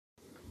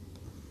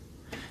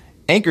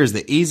Anchor is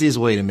the easiest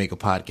way to make a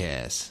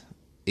podcast.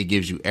 It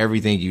gives you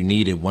everything you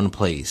need in one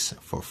place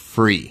for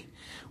free,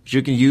 which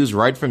you can use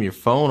right from your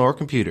phone or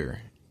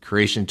computer.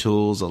 Creation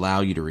tools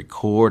allow you to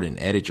record and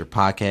edit your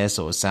podcast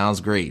so it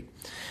sounds great.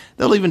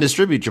 They'll even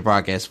distribute your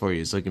podcast for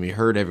you so it can be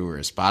heard everywhere: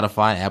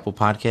 Spotify, Apple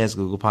Podcasts,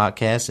 Google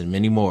Podcasts, and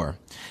many more.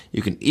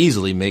 You can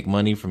easily make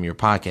money from your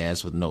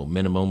podcast with no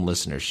minimum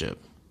listenership.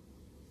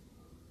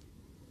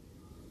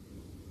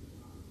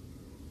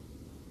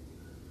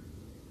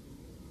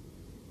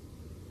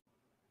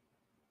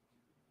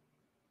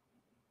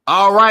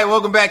 All right,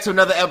 welcome back to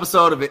another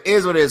episode of It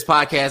Is What It Is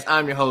podcast.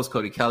 I'm your host,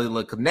 Cody Kelly.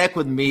 Look, connect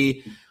with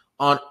me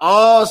on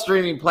all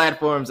streaming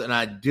platforms, and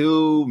I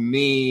do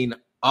mean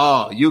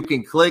all. You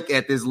can click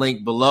at this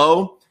link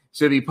below.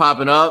 Should be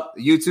popping up.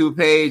 The YouTube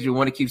page. You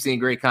want to keep seeing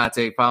great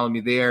content, follow me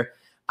there.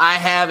 I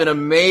have an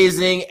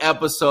amazing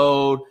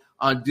episode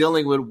on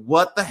dealing with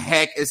what the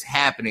heck is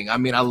happening. I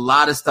mean, a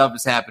lot of stuff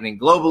is happening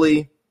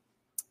globally,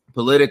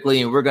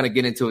 politically, and we're going to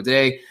get into it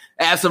today.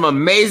 I have some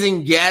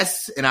amazing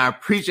guests, and I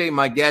appreciate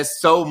my guests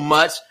so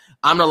much.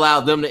 I'm going to allow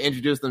them to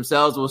introduce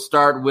themselves. We'll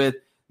start with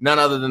none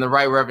other than the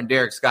Right Reverend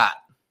Derek Scott.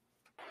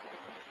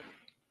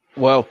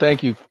 Well,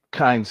 thank you,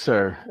 kind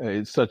sir.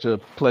 It's such a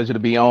pleasure to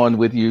be on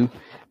with you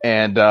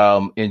and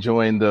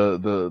enjoying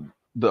the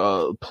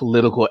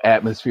political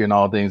atmosphere and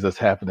all things that's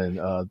happening.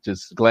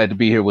 Just glad to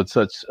be here with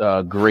such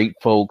great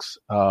folks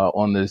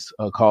on this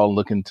call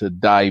looking to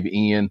dive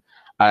in.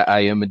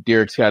 I am a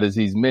Derek Scott, as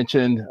he's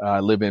mentioned.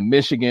 I live in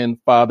Michigan,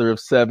 father of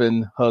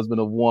 7,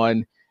 husband of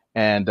 1,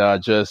 and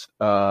just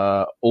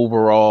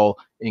overall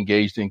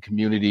engaged in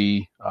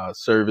community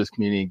service,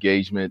 community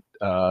engagement,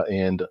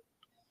 and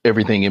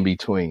everything in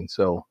between.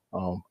 So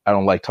I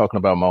don't like talking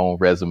about my own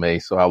resume,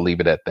 so I'll leave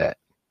it at that.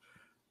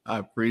 I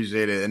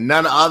appreciate it. And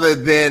none other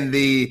than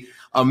the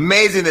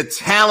amazing, the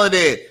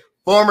talented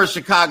former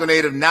Chicago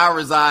native, now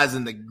resides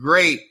in the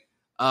great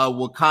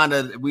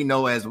Wakanda we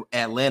know as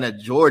Atlanta,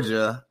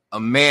 Georgia,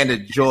 Amanda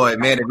Joy.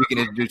 Amanda, if you can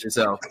introduce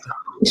yourself.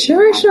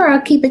 Sure.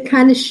 I'll keep it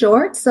kind of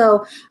short.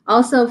 So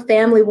also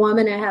family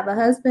woman. I have a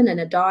husband and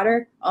a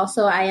daughter.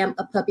 Also, I am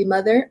a puppy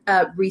mother,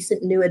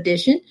 recent new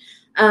addition.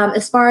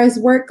 As far as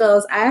work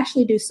goes, I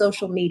actually do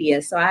social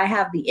media. So I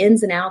have the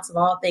ins and outs of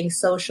all things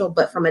social,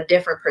 but from a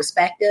different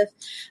perspective.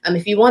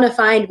 If you want to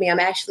find me, I'm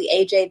actually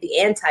AJ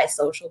the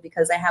Antisocial,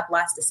 because I have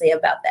lots to say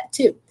about that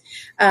too.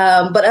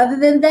 But other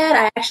than that,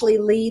 I actually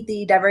lead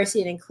the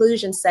diversity and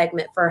inclusion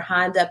segment for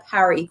Honda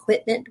Power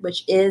Equipment,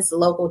 which is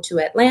local to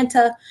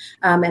Atlanta.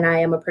 And I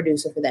am a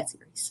producer for that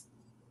series.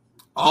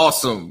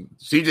 Awesome.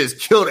 She just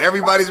killed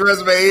everybody's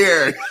resume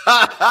here.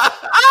 All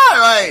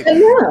right. I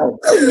know.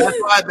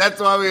 That's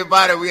why we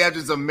invited. We have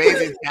just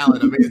amazing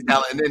talent.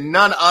 And then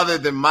none other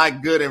than my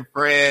good and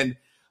friend,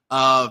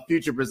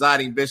 future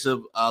presiding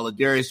Bishop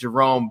Ladarius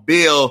Jerome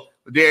Beal.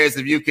 Ladarius,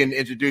 if you can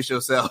introduce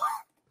yourself.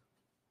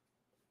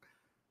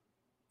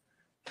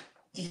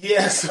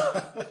 Yes,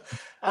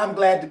 I'm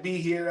glad to be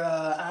here.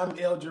 I'm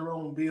El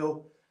Jerome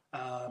Beal.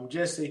 I'm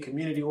just a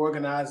community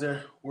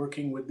organizer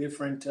working with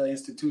different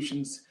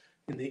institutions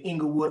in the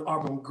Inglewood,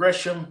 Auburn,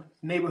 Gresham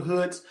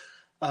neighborhoods,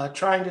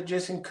 trying to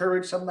just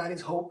encourage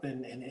somebody's hope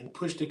and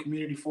push the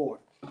community forward.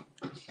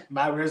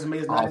 My resume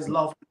is not as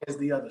lofty as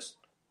the others.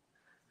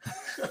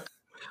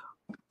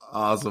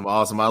 Awesome.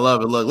 I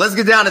love it. Look, let's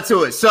get down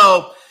into it.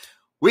 So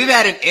we've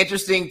had an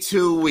interesting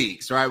 2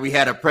 weeks, right? We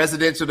had a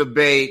presidential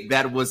debate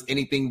that was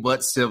anything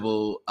but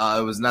civil.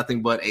 It was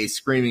nothing but a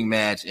screaming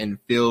match and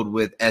filled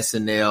with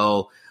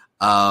SNL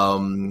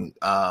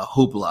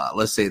hoopla,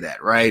 let's say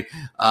that, right?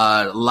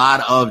 A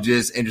lot of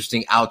just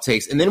interesting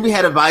outtakes. And then we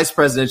had a vice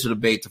presidential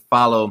debate to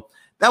follow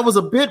that was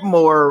a bit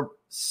more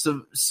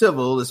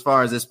civil as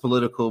far as its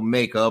political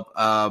makeup,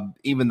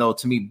 even though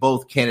to me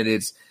both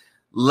candidates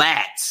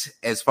lacked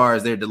as far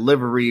as their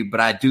delivery,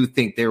 but I do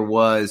think there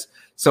was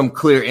some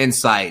clear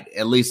insight,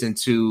 at least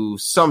into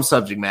some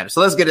subject matter. So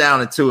let's get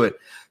down into it.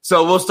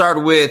 So we'll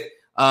start with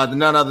the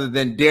none other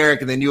than Derek,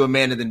 and then you,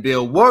 Amanda, then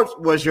Bill.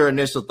 What was your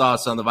initial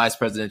thoughts on the vice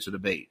presidential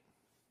debate?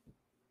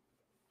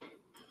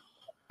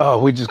 Oh,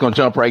 we're just going to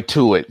jump right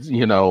to it,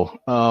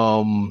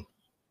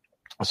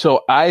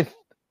 So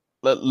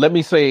let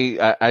me say,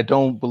 I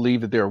don't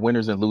believe that there are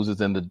winners and losers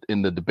in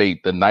the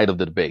debate, the night of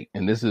the debate.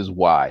 And this is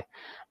why.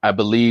 I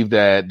believe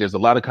that there's a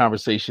lot of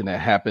conversation that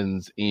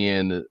happens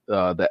in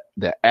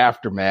the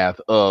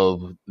aftermath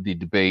of the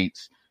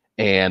debates,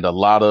 and a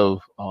lot of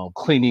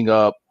cleaning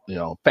up,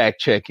 fact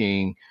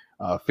checking,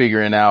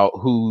 figuring out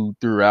who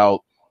threw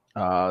out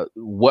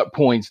what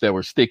points that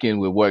were sticking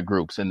with what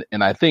groups.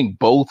 And I think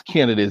both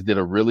candidates did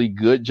a really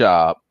good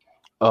job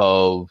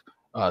of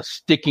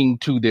sticking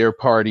to their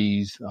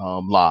party's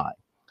line.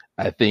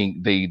 I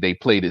think they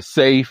played it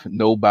safe.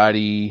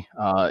 Nobody,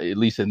 at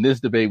least in this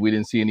debate, we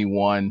didn't see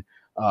anyone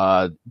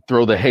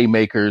throw the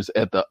haymakers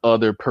at the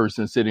other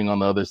person sitting on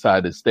the other side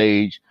of the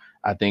stage.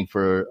 I think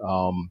for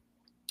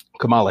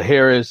Kamala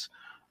Harris,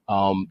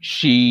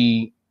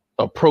 she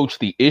approached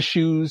the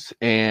issues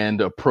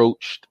and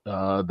approached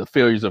the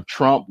failures of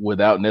Trump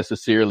without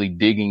necessarily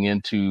digging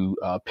into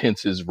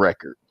Pence's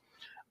record.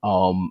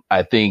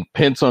 I think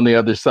Pence on the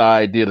other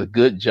side did a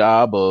good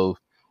job of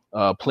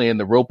playing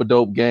the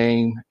rope-a-dope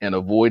game and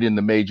avoiding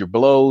the major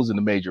blows and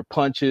the major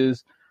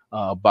punches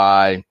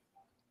by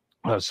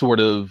not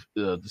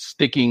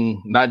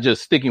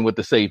just sticking with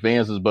the safe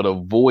answers, but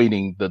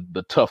avoiding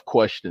the tough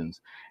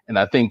questions. And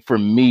I think for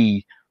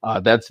me,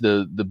 that's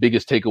the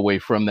biggest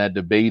takeaway from that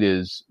debate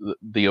is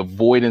the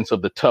avoidance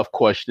of the tough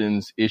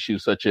questions,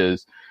 issues such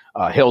as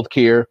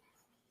healthcare.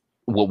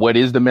 What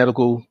is the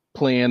medical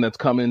plan that's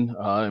coming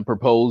and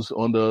proposed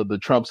on the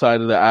Trump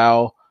side of the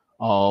aisle?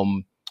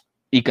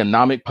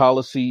 Economic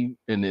policy,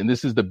 and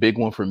this is the big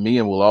one for me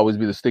and will always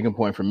be the sticking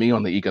point for me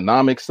on the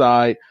economic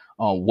side.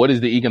 What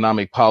is the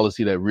economic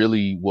policy that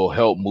really will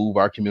help move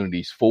our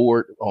communities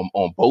forward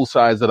on both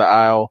sides of the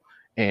aisle?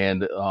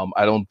 And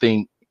I don't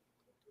think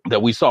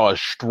that we saw a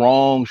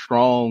strong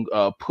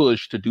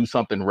push to do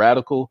something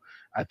radical.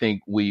 I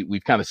think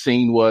we've kind of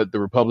seen what the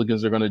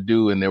Republicans are going to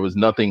do, and there was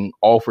nothing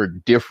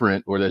offered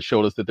different or that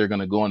showed us that they're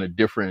going to go in a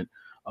different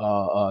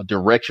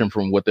direction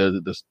from what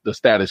the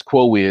status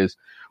quo is.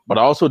 But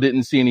I also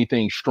didn't see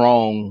anything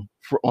strong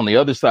on the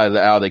other side of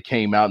the aisle that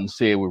came out and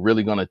said we're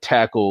really going to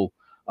tackle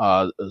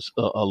a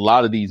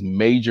lot of these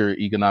major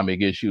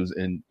economic issues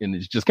and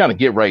just kind of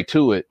get right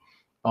to it.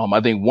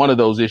 I think one of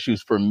those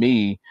issues for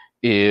me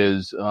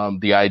is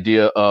the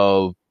idea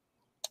of,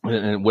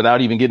 and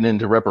without even getting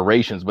into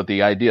reparations, but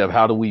the idea of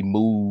how do we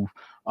move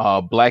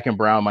Black and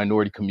brown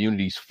minority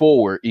communities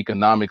forward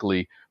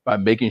economically by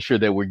making sure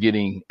that we're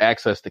getting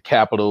access to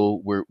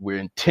capital. We're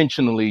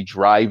intentionally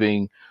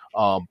driving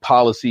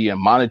policy and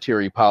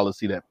monetary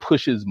policy that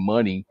pushes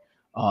money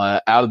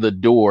out of the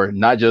door,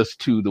 not just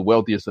to the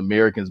wealthiest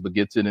Americans, but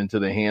gets it into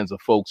the hands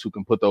of folks who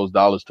can put those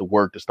dollars to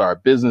work to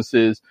start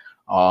businesses.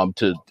 How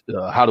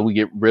do we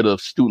get rid of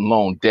student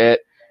loan debt?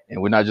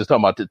 And we're not just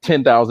talking about the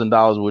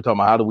 $10,000. We're talking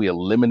about how do we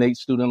eliminate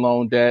student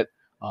loan debt?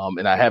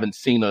 And I haven't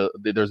seen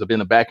there's been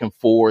a back and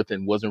forth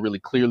and wasn't really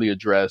clearly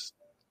addressed,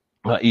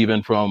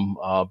 even from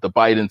the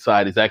Biden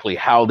side, exactly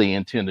how they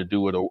intend to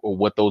do it or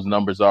what those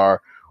numbers are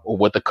or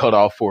what the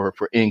cutoff for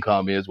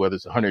income is, whether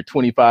it's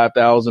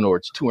 125,000 or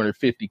it's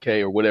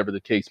 250K or whatever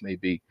the case may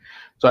be.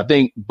 So I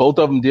think both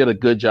of them did a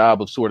good job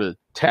of sort of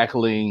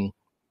tackling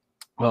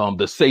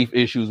the safe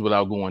issues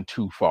without going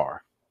too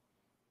far.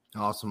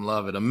 Awesome.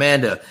 Love it.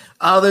 Amanda,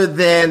 other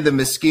than the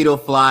mosquito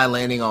fly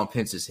landing on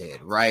Pence's head,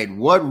 right?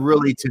 What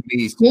really to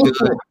me stood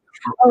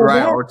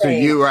right, or to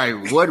you,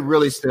 right? What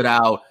really stood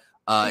out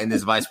in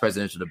this vice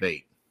presidential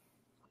debate?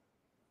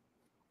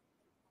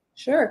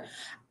 Sure.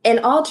 In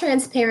all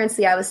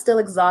transparency, I was still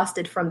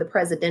exhausted from the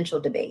presidential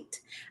debate.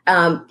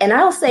 And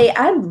I'll say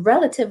I'm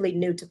relatively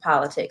new to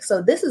politics.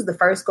 So this is the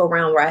first go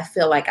round where I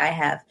feel like I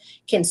have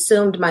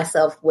consumed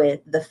myself with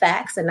the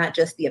facts and not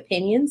just the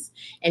opinions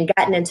and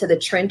gotten into the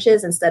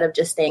trenches instead of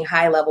just staying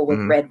high level with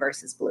red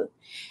versus blue.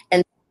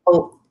 And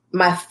so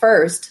my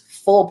first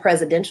full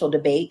presidential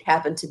debate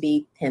happened to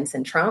be Pence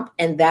and Trump.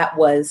 And that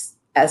was,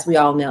 as we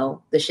all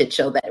know, the shit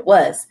show that it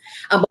was.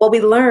 But what we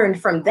learned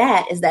from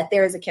that is that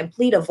there is a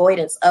complete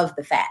avoidance of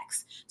the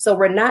facts. So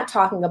we're not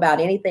talking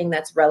about anything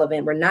that's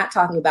relevant. We're not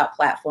talking about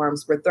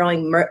platforms. We're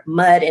throwing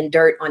mud and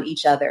dirt on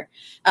each other.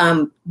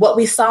 What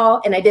we saw,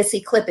 and I did see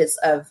clips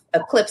of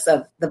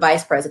the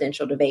vice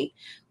presidential debate,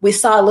 we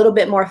saw a little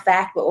bit more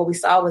fact, but what we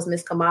saw was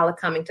Ms. Kamala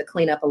coming to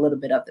clean up a little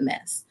bit of the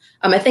mess.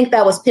 I think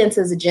that was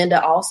Pence's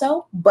agenda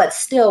also, but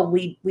still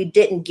we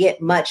didn't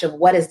get much of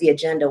what is the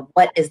agenda,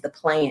 what is the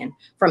plan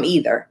from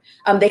either.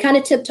 They kind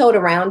of tiptoed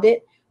around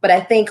it, but I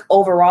think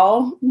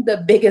overall the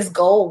biggest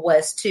goal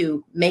was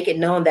to make it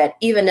known that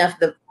even if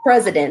the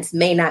presidents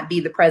may not be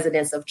the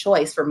presidents of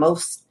choice for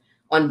most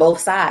on both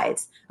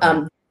sides,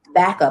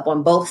 backup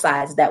on both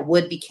sides that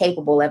would be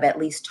capable of at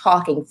least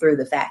talking through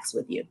the facts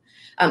with you.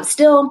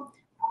 Still,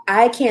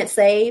 I can't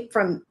say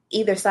from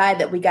either side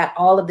that we got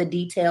all of the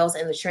details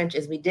in the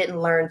trenches. We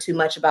didn't learn too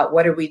much about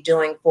what are we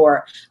doing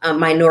for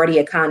minority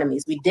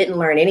economies. We didn't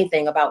learn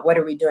anything about what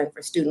are we doing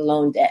for student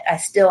loan debt. I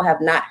still have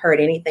not heard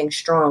anything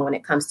strong when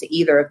it comes to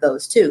either of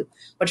those two,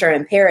 which are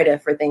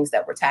imperative for things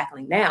that we're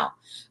tackling now.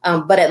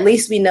 But at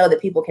least we know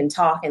that people can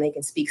talk and they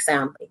can speak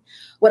soundly.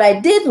 What I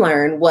did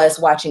learn was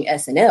watching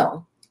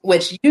SNL,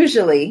 which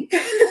usually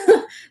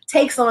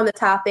takes on the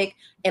topic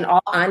in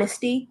all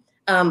honesty,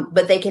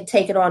 but they can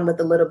take it on with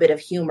a little bit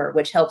of humor,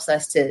 which helps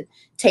us to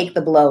take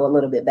the blow a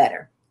little bit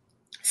better.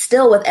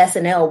 Still with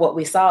SNL, what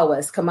we saw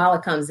was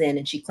Kamala comes in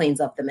and she cleans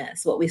up the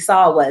mess. What we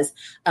saw was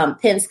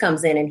Pence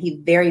comes in and he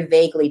very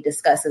vaguely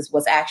discusses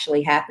what's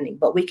actually happening.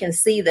 But we can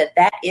see that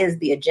that is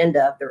the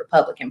agenda of the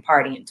Republican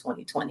Party in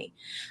 2020.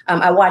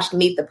 I watched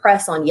Meet the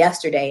Press on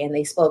yesterday, and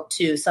they spoke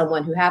to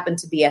someone who happened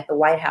to be at the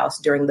White House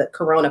during the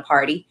Corona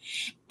party.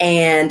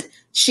 And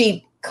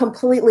she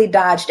completely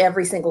dodged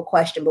every single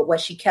question. But what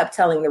she kept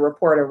telling the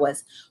reporter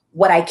was,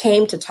 what I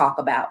came to talk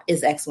about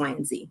is X, Y,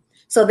 and Z.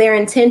 So their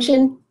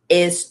intention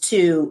is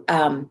to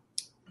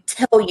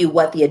tell you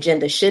what the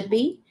agenda should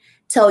be,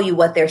 tell you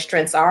what their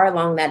strengths are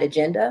along that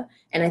agenda.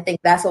 And I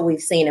think that's what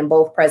we've seen in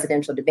both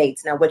presidential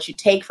debates. Now, what you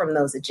take from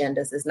those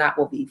agendas is not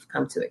what we've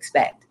come to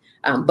expect,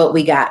 but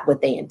we got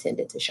what they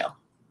intended to show.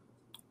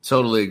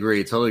 Totally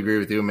agree. Totally agree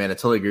with you, man. I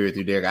totally agree with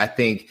you, Derek. I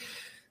think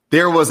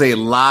there was a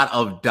lot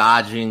of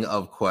dodging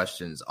of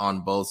questions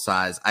on both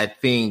sides. I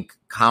think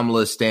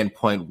Kamala's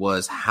standpoint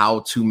was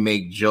how to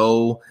make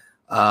Joe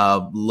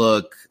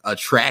look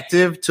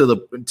attractive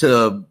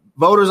to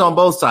voters on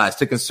both sides,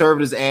 to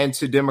conservatives and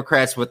to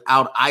Democrats,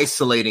 without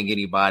isolating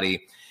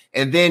anybody,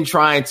 and then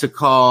trying to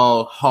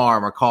call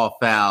harm or call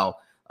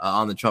foul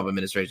on the Trump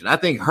administration. I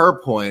think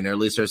her point, or at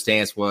least her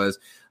stance, was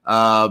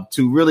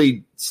to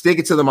really stick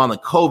it to them on the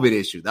COVID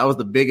issue. That was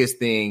the biggest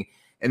thing.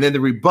 And then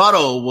the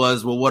rebuttal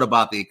was, well, what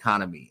about the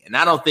economy? And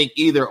I don't think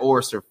either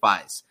or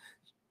suffice.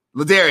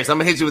 Ladarius, I'm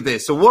going to hit you with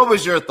this. So what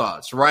was your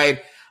thoughts,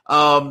 right?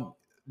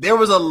 There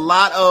was a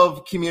lot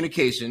of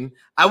communication.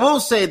 I will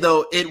say,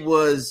 though, it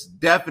was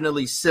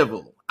definitely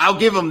civil. I'll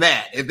give them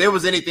that. If there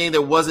was anything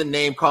that wasn't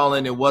name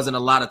calling, it wasn't a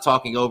lot of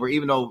talking over,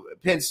 even though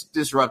Pence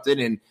disrupted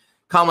and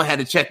Kamala had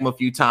to check him a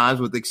few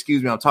times with,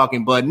 excuse me, I'm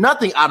talking, but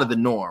nothing out of the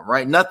norm,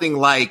 right? Nothing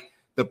like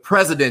the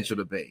presidential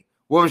debate.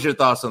 What was your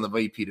thoughts on the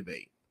VP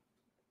debate?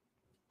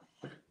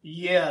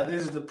 Yeah,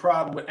 this is the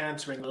problem with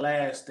answering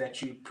last,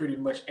 that you pretty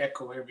much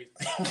echo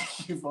everything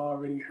you've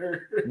already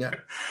heard. Yeah.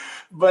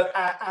 But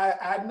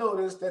I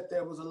noticed that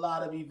there was a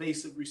lot of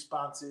evasive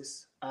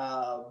responses.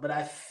 But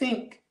I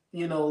think,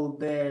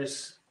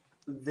 there's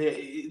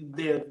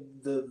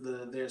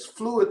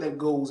fluid that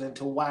goes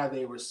into why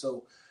they were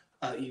so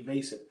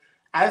evasive.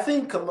 I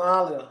think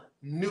Kamala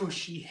knew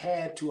she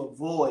had to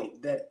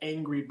avoid that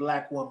angry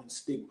black woman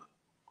stigma.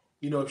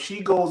 If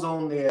she goes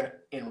on there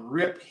and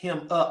rip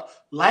him up,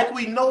 like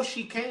we know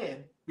she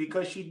can,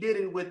 because she did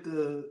it with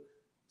the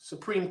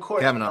Supreme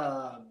Court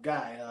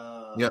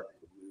guy. Yep.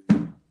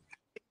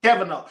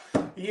 Kavanaugh.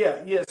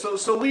 Yeah.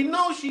 So we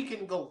know she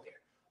can go there.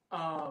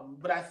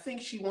 But I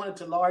think she wanted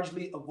to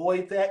largely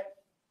avoid that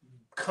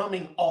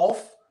coming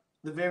off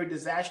the very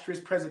disastrous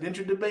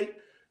presidential debate.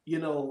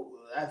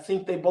 I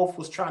think they both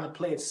was trying to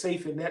play it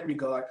safe in that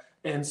regard.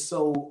 And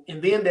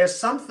then there's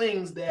some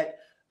things that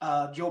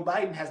Joe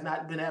Biden has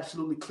not been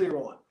absolutely clear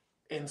on.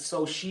 And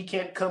so she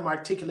can't come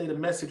articulate a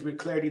message with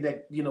clarity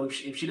that,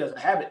 if she doesn't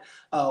have it,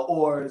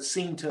 or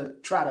seem to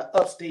try to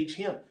upstage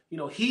him.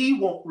 He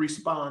won't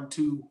respond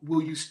to,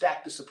 will you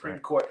stack the Supreme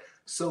Court?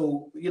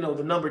 So,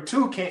 the number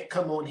two can't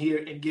come on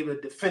here and give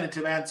a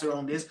definitive answer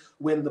on this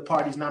when the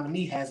party's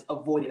nominee has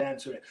avoided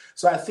answering.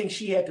 So I think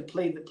she had to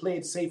play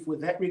it safe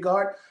with that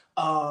regard.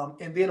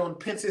 And then on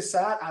Pence's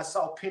side, I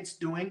saw Pence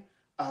doing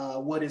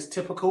what is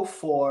typical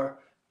for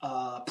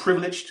the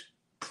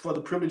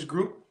privileged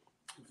group.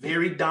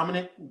 Very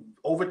dominant,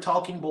 over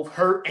talking both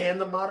her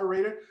and the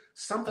moderator.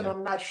 Something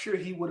I'm not sure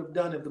he would have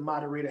done if the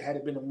moderator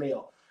had been a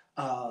male,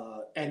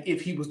 and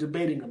if he was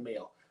debating a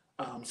male.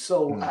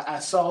 I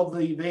saw the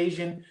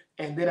evasion,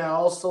 and then I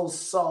also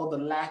saw the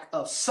lack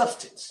of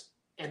substance.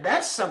 And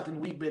that's something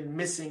we've been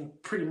missing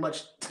pretty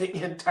much the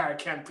entire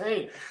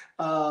campaign.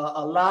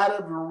 A lot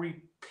of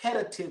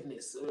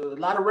repetitiveness, a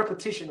lot of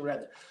repetition,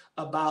 rather,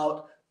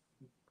 about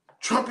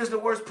Trump is the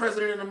worst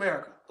president in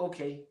America.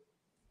 Okay.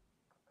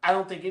 I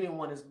don't think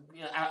anyone is,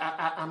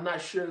 I'm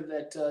not sure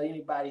that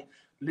anybody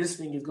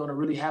listening is going to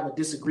really have a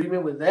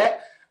disagreement with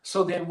that.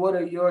 So then what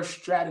are your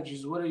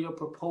strategies? What are your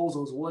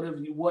proposals?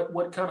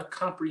 What kind of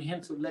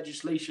comprehensive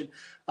legislation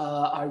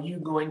are you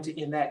going to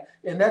enact?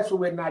 And that's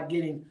what we're not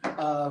getting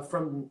I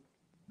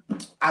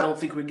don't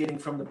think we're getting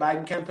from the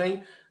Biden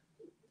campaign.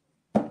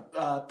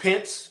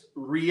 Pence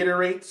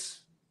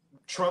reiterates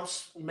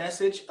Trump's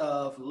message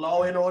of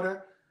law and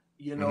order.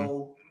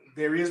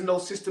 There is no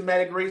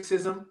systematic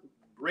racism.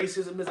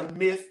 Racism is a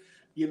myth.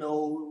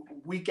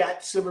 We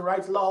got civil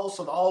rights laws,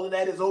 so all of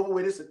that is over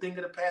with. It's a thing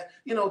of the past.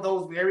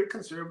 Those very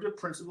conservative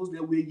principles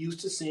that we're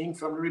used to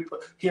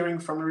hearing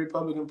from the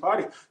Republican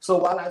Party. So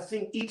while I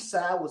think each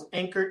side was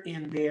anchored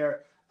in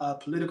their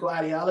political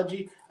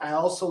ideology, I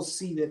also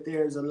see that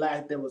there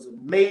was a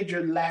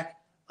major lack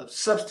of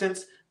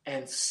substance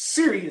and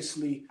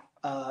seriously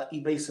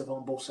evasive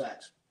on both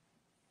sides.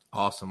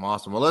 Awesome.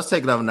 Well, let's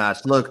take it up a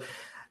notch. Look,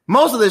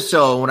 most of this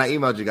show, when I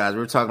emailed you guys, we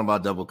were talking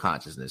about double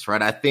consciousness,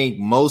 right? I think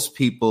most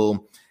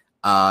people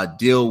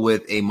deal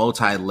with a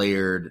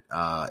multi-layered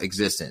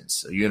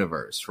existence, a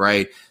universe,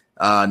 right?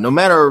 No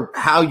matter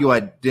how you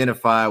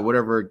identify,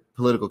 whatever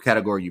political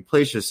category you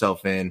place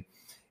yourself in,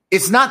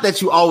 it's not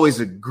that you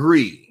always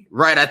agree,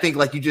 right? I think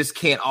you just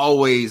can't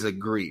always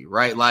agree,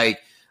 right?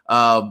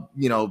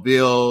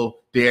 Bill,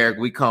 Derek,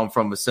 we come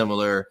from a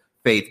similar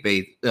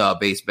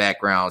faith-based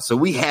background. So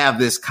we have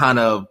this kind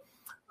of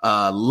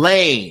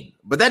lane,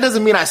 but that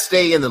doesn't mean I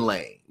stay in the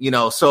lane,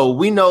 so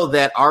we know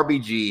that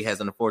RBG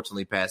has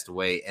unfortunately passed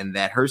away and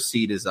that her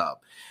seat is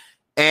up,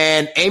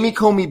 and Amy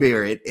Coney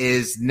Barrett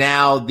is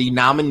now the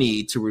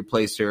nominee to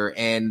replace her,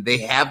 and they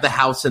have the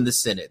House and the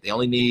Senate. They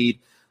only need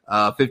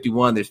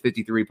 51. There's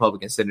 53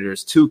 Republican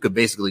senators. 2 could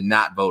basically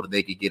not vote, and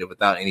they could get it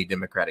without any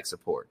Democratic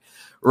support,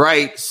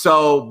 right?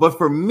 So, but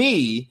for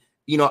me,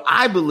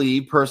 I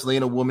believe personally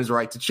in a woman's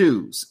right to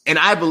choose, and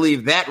I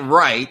believe that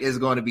right is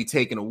going to be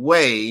taken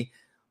away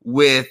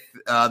with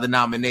the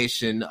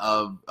nomination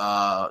of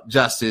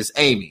Justice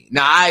Amy.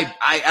 Now,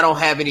 I don't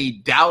have any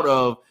doubt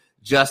of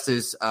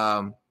Justice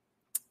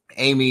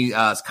Amy's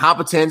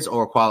competence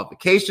or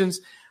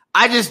qualifications.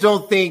 I just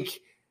don't think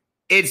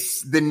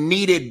it's the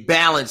needed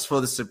balance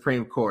for the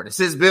Supreme Court. It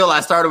says, Bill,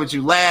 I started with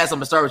you last. I'm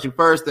going to start with you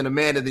first, then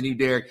Amanda, then you,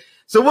 Derek.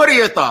 So what are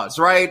your thoughts,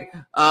 right?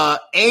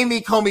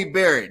 Amy Coney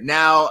Barrett.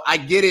 Now, I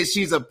get it.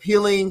 She's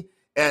appealing,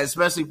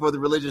 especially for the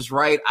religious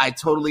right. I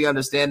totally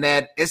understand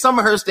that. And some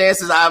of her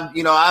stances, I've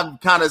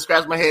kind of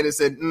scratched my head and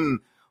said,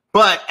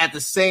 But at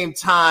the same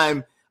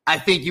time, I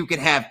think you can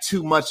have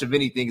too much of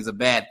anything is a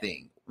bad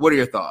thing. What are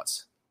your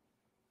thoughts?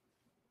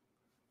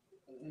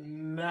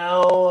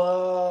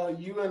 Now,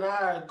 you and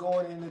I are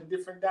going in a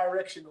different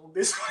direction on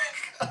this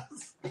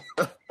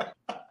one.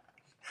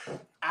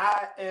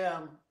 I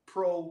am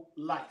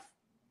pro-life,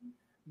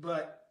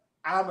 but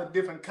I'm a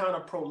different kind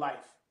of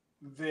pro-life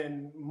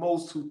than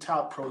most who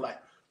tout pro-life.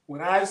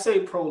 When I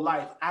say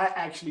pro-life, I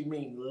actually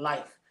mean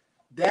life.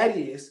 That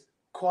is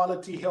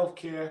quality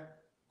healthcare,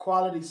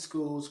 quality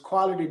schools,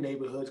 quality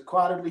neighborhoods,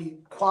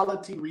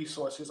 quality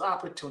resources,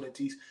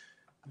 opportunities.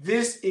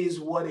 This is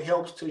what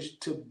helps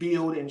to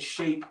build and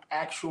shape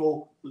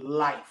actual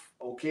life,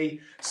 okay?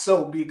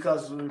 So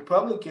because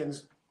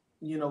Republicans,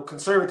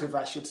 conservative,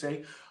 I should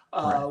say,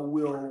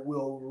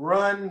 will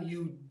run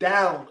you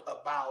down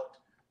about,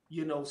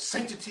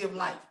 sanctity of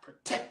life,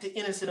 protect the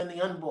innocent and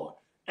the unborn.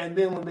 And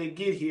then when they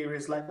get here,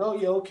 it's like, oh,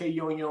 yeah, okay,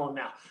 you're on your own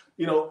now.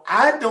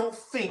 I don't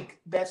think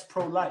that's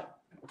pro-life.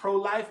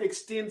 Pro-life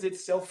extends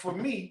itself for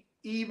me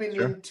even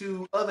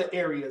into other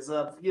areas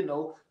of,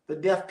 the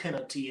death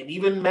penalty and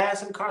even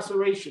mass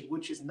incarceration,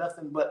 which is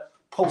nothing but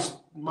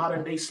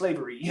post-modern day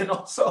slavery,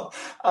 So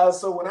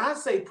when I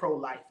say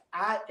pro-life,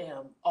 I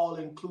am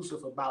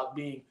all-inclusive about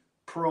being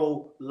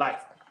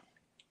pro-life.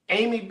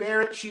 Amy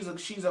Barrett,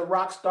 she's a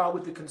rock star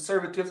with the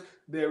conservatives.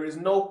 There is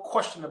no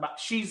question about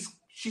she's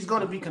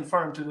going to be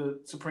confirmed to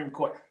the Supreme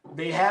Court.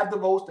 They have the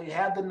votes. They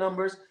have the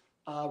numbers.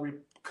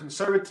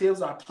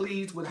 Conservatives are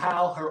pleased with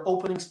how her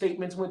opening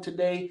statements went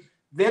today.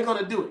 They're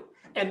going to do it.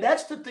 And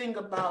that's the thing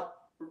about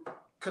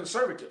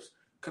conservatives.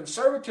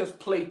 Conservatives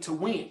play to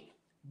win.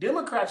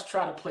 Democrats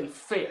try to play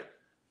fair.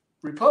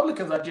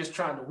 Republicans are just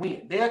trying to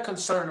win. They're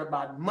concerned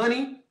about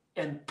money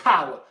and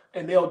power,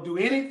 and they'll do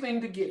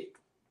anything to get it.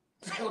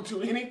 They'll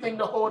do anything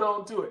to hold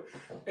on to it.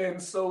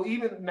 And so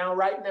even now,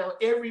 right now,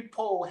 every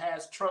poll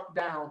has Trump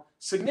down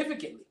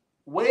significantly,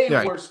 way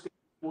worse than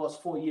it was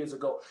 4 years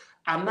ago.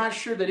 I'm not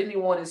sure that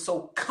anyone is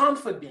so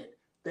confident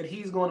that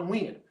he's going to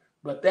win.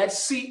 But that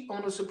seat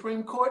on the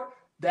Supreme Court,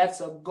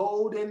 that's a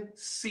golden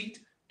seat,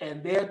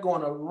 and they're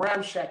going to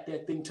ramshack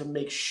that thing to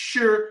make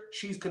sure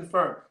she's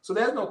confirmed. So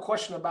there's no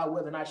question about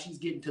whether or not she's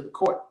getting to the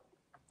court.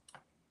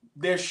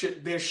 There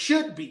should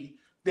be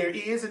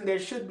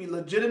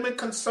legitimate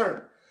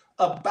concern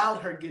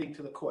about her getting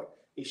to the court.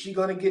 Is she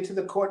going to get to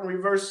the court and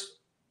reverse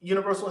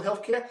universal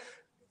health care?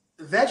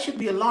 That should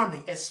be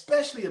alarming,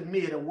 especially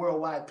amid a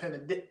worldwide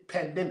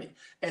pandemic,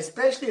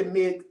 especially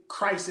amid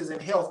crisis in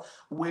health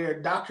where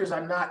doctors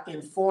are not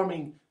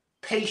informing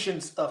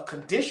patients of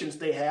conditions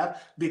they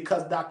have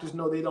because doctors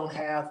know they don't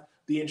have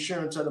the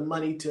insurance or the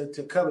money to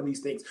cover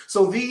these things.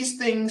 So these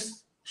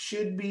things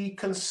should be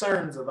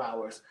concerns of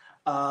ours.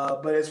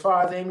 But as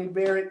far as Amy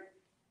Barrett,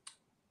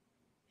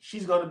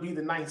 she's going to be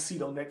the ninth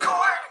seat on that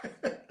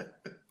court.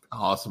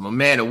 Awesome.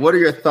 Amanda, what are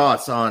your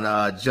thoughts on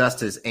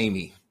Justice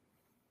Amy?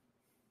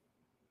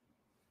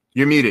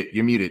 You're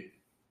muted.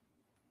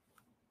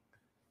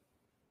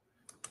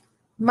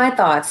 My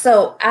thoughts.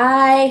 So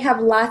I have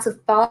lots of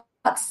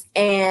thoughts,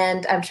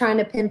 and I'm trying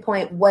to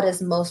pinpoint what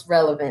is most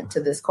relevant to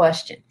this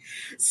question.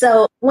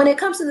 So when it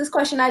comes to this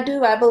question, I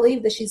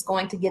believe that she's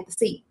going to get the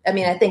seat. I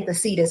mean, I think the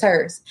seat is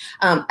hers.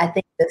 I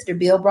think Mr.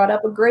 Bill brought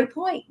up a great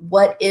point.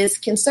 What is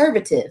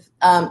conservative?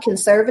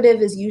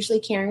 Conservative is usually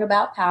caring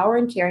about power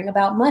and caring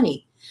about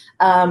money.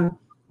 I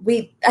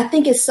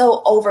think it's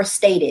so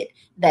overstated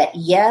that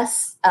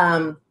yes,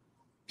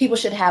 people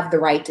should have the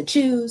right to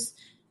choose.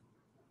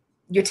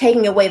 You're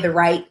taking away the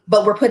right,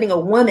 but we're putting a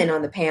woman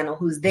on the panel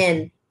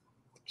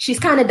she's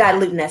kind of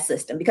diluting that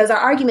system, because our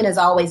argument has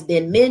always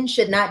been men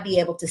should not be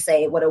able to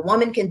say what a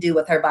woman can do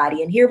with her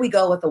body. And here we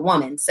go with a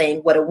woman saying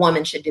what a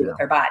woman should do with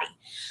her body.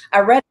 I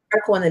read an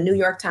article in the New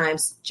York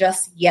Times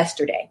just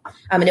yesterday,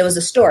 and it was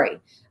a story.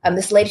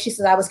 This lady, she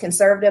says, I was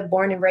conservative,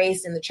 born and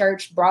raised in the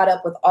church, brought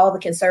up with all the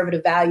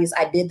conservative values.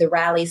 I did the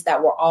rallies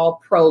that were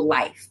all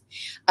pro-life.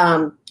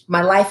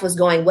 My life was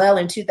going well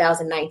in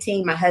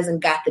 2019. My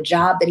husband got the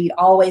job that he'd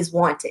always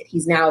wanted.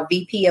 He's now a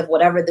VP of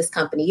whatever this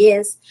company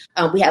is.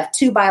 We have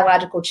 2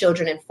 biological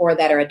children and 4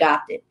 that are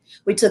adopted.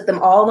 We took them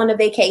all on a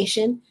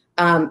vacation.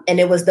 And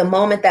it was the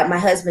moment that my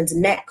husband's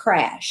neck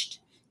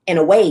crashed in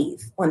a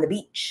wave on the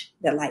beach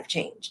that life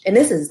changed. And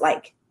this is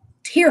like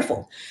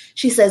tearful.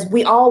 She says,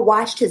 we all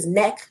watched his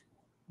neck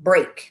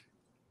break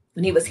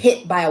when he was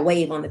hit by a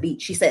wave on the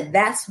beach. She said,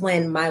 that's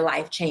when my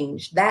life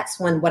changed. That's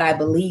when what I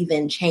believe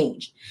in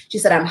changed. She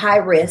said, I'm high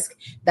risk.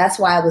 That's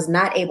why I was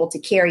not able to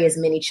carry as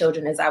many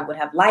children as I would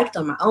have liked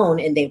on my own,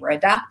 and they were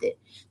adopted.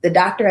 The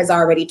doctor has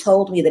already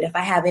told me that if I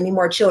have any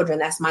more children,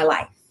 that's my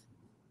life.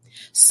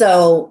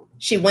 So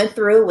she went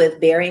through with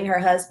burying her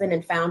husband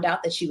and found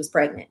out that she was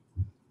pregnant.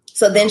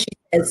 So then she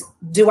It's,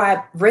 do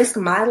I risk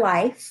my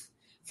life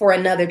for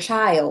another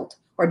child,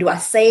 or do I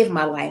save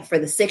my life for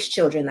the 6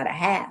 children that I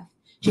have?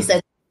 She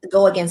said,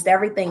 go against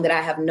everything that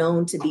I have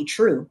known to be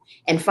true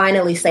and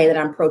finally say that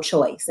I'm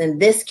pro-choice. In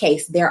this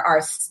case, there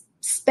are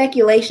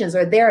speculations,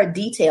 or there are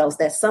details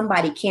that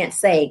somebody can't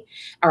say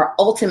are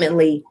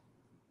ultimately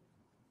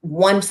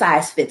one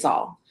size fits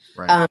all.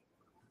 Right.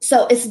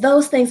 So it's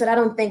those things that I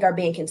don't think are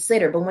being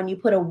considered. But when you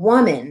put a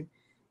woman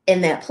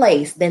in that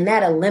place, then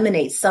that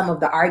eliminates some of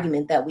the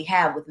argument that we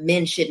have with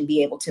men shouldn't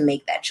be able to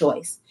make that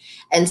choice.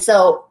 And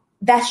so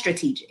that's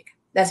strategic.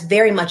 That's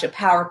very much a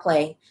power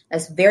play.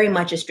 That's very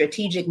much a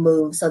strategic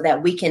move so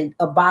that we can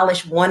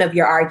abolish one of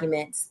your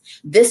arguments.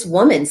 This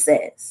woman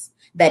says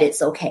that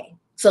it's okay,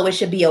 so it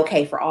should be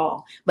okay for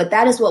all. But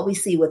that is what we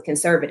see with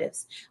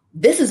conservatives.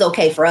 This is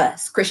okay for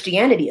us.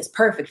 Christianity is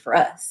perfect for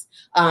us.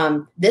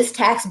 This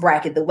tax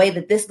bracket, the way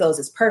that this goes,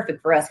 is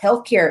perfect for us.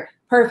 Healthcare,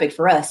 perfect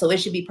for us. So it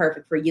should be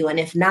perfect for you. And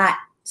if not,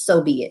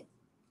 so be it.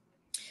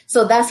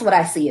 So that's what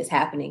I see is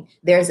happening.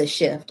 There's a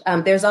shift.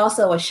 There's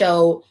also a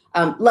show,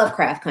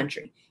 Lovecraft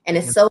Country. And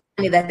it's so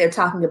funny that they're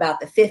talking about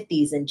the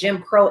 50s and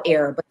Jim Crow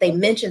era, but they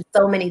mention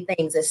so many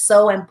things. It's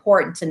so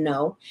important to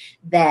know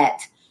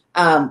that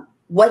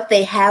what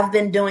they have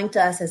been doing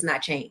to us has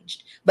not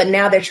changed. But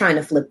now they're trying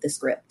to flip the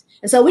script.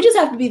 And so we just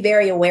have to be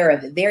very aware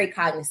of it, very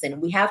cognizant.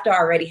 And we have to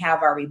already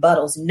have our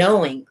rebuttals,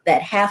 knowing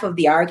that half of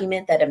the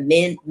argument that a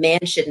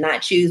man should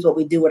not choose what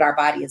we do with our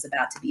body is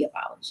about to be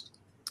abolished.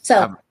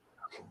 So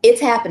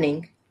it's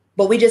happening,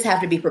 but we just have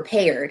to be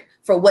prepared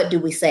for what do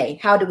we say?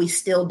 How do we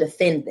still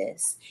defend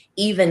this,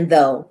 even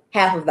though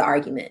half of the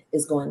argument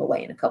is going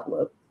away in a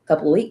couple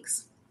of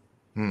weeks?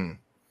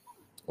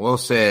 Well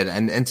said.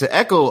 And to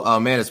echo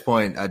Amanda's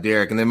point,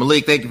 Derek, and then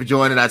Malik, thank you for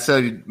joining. I tell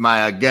you,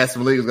 my guest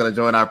Malik is going to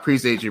join. I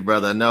appreciate you,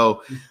 brother. I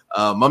know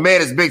my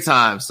man is big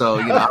time, so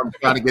I'm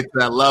trying to get to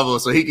that level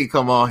so he can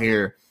come on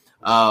here.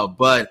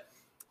 But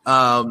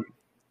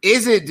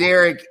is it,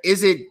 Derek?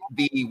 Is it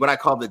the what I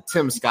call the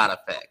Tim Scott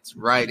effect?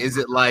 Right? Is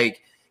it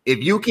like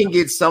if you can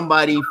get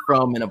somebody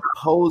from an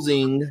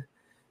opposing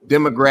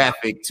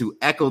demographic to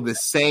echo the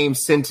same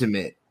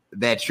sentiment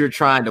that you're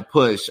trying to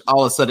push,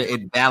 all of a sudden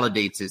it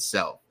validates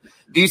itself?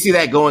 Do you see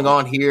that going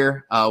on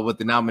here with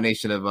the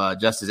nomination of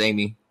Justice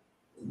Amy?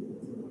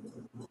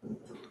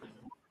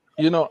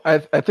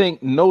 I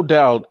think no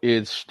doubt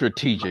it's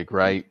strategic,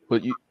 right?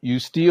 But you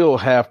still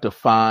have to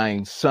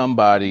find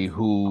somebody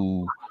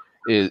who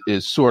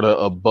is sort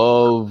of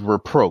above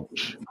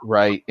reproach,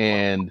 right?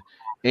 And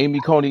Amy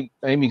Coney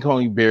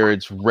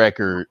Barrett's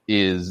record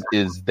is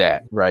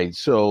that, right?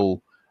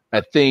 So I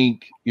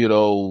think,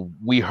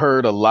 we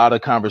heard a lot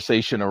of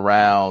conversation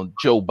around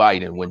Joe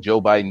Biden when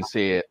Joe Biden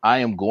said, I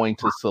am going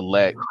to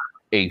select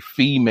a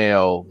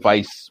female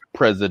vice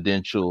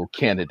presidential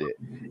candidate.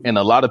 And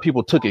a lot of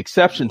people took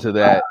exception to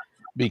that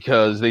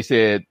because they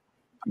said,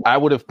 I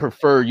would have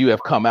preferred you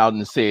have come out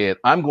and said,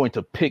 I'm going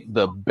to pick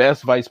the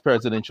best vice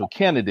presidential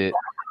candidate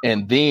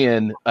and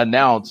then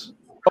announce,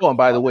 oh, and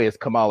by the way, it's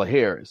Kamala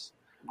Harris.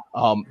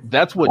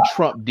 That's what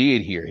Trump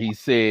did here. He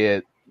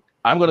said,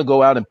 I'm going to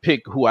go out and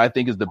pick who I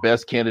think is the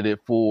best candidate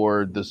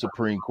for the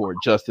Supreme Court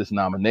justice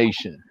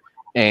nomination.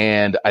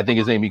 And I think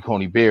it's Amy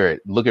Coney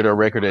Barrett. Look at her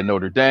record at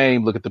Notre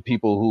Dame. Look at the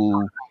people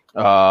who,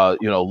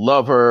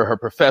 love her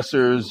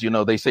professors.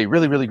 They say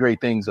really, really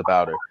great things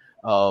about her.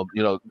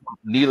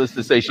 Needless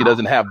to say, she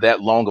doesn't have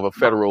that long of a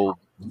federal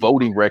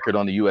voting record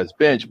on the U.S.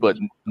 bench. But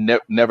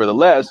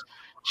nevertheless,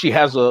 she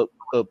has a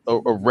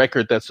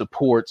record that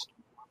supports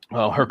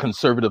her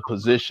conservative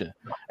position.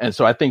 And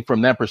so I think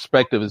from that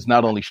perspective, it's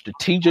not only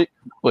strategic,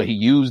 but he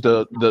used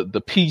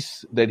the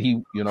piece that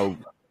he,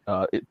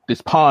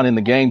 this pawn in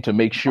the game to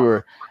make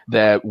sure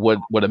that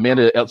what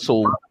Amanda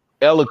so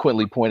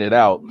eloquently pointed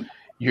out,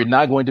 you're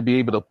not going to be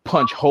able to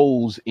punch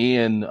holes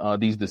in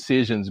these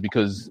decisions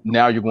because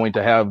now you're going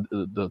to have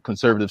the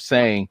conservative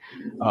saying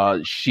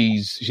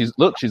she's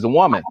a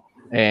woman.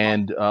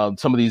 And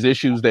some of these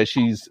issues that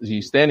she's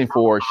standing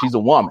for, she's a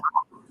woman.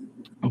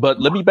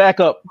 But let me back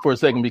up for a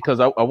second because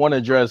I want to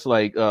address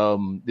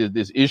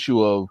this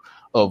issue of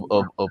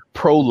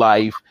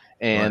pro-life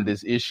and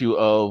this issue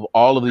of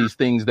all of these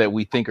things that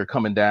we think are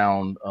coming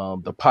down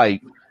the pipe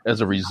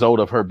as a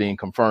result of her being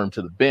confirmed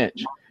to the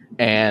bench.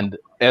 And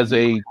as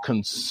a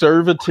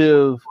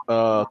conservative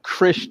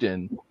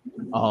Christian,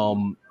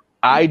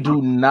 I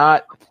do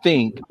not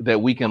think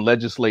that we can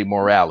legislate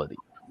morality.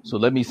 So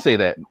let me say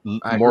that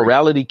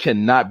morality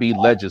cannot be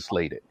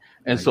legislated.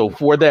 And so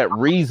for that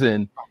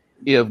reason,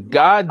 if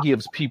God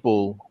gives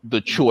people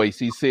the choice,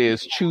 he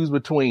says, choose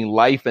between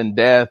life and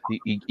death.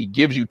 He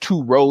gives you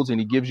two roads and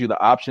he gives you the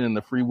option and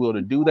the free will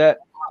to do that.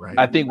 Right.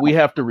 I think we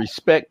have to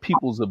respect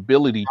people's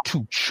ability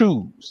to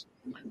choose,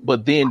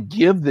 but then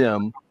give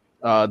them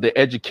the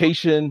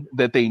education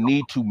that they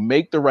need to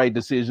make the right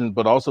decisions,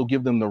 but also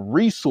give them the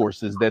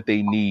resources that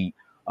they need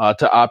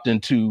to opt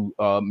into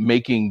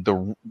making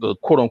the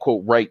quote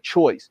unquote right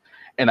choice.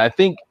 And I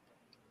think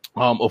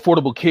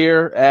Affordable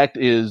Care Act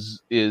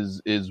is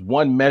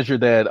one measure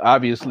that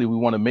obviously we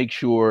want to make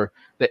sure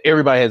that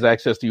everybody has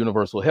access to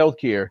universal health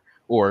care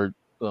or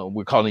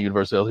we're calling it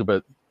universal health,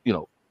 but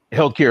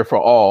healthcare for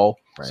all,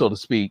 right, so to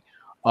speak.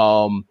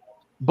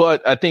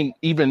 But I think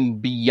even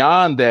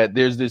beyond that,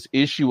 there's this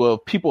issue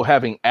of people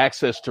having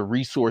access to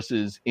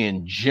resources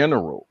in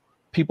general,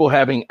 people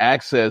having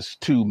access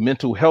to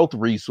mental health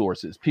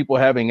resources, people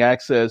having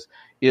access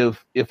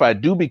if I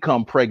do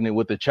become pregnant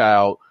with a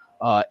child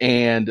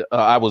and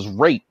I was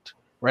raped,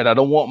 right? I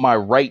don't want my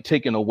right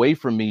taken away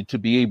from me to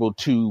be able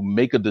to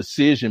make a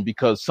decision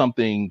because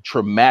something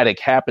traumatic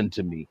happened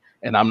to me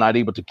and I'm not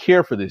able to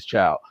care for this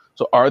child.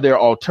 So are there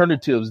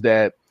alternatives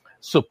that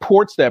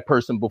supports that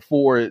person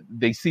before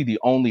they see the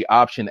only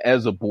option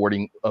as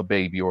aborting a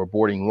baby or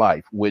aborting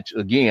life, which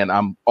again,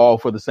 I'm all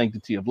for the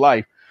sanctity of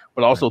life,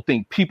 but also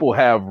think people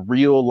have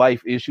real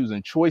life issues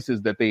and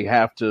choices that they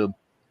have to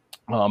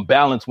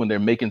balance when they're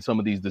making some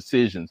of these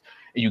decisions.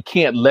 And you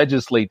can't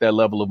legislate that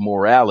level of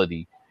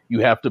morality. You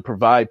have to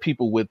provide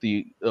people with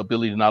the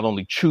ability to not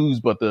only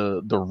choose, but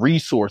the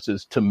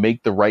resources to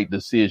make the right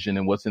decision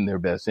and what's in their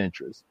best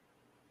interest.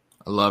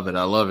 I love it.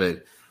 I love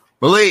it.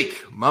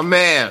 Malik, my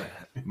man,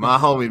 my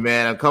homie,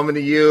 man, I'm coming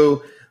to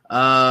you.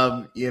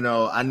 I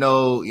know,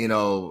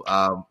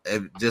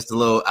 just a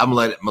little, I'm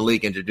going to let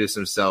Malik introduce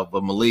himself,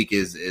 but Malik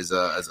is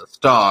a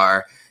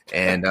star,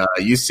 and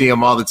you see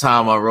him all the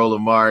time on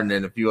Roland Martin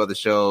and a few other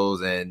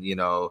shows. And,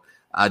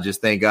 I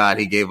just thank God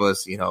he gave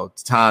us,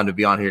 time to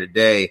be on here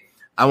today.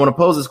 I want to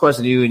pose this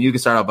question to you, and you can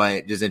start out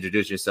by just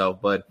introduce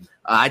yourself. But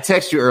I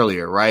texted you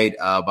earlier, right?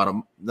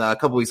 About a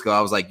couple weeks ago,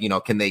 I was like,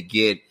 can they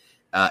get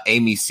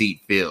Amy's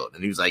seat filled?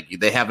 And he was like,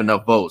 they have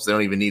enough votes. They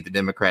don't even need the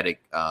Democratic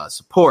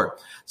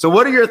support. So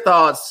what are your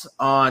thoughts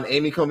on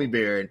Amy Coney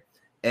Barrett?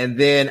 And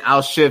then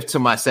I'll shift to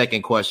my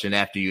second question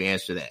after you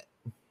answer that.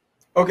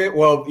 Okay.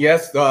 Well,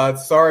 yes.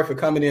 Sorry for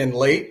coming in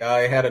late.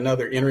 I had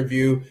another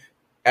interview.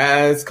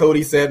 As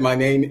Cody said, my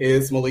name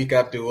is Malik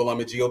Abdul. I'm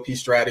a GOP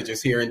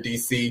strategist here in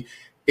DC.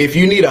 If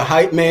you need a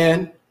hype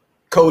man,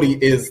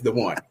 Cody is the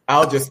one.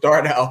 I'll just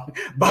start out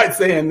by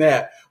saying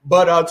that.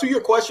 But to your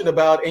question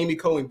about Amy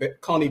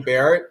Coney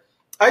Barrett,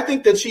 I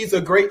think that she's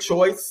a great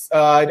choice.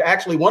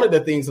 Actually, one of the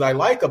things that I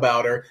like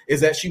about her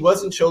is that she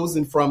wasn't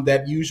chosen from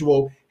that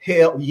usual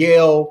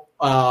Yale,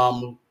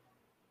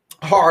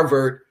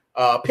 Harvard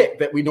pick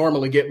that we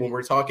normally get when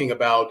we're talking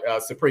about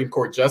Supreme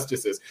Court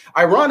justices.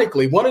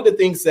 Ironically, one of the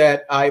things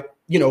that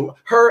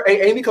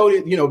Amy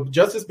Coney,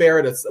 Justice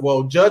Barrett,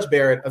 Judge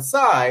Barrett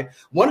aside,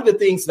 one of the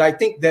things that I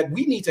think that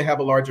we need to have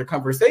a larger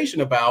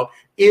conversation about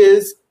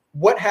is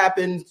what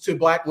happened to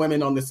Black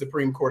women on the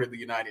Supreme Court of the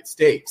United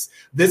States.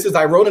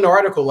 I wrote an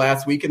article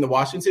last week in the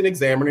Washington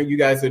Examiner. You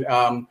guys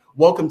are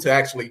welcome to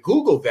actually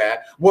Google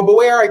that. Well, but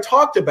where I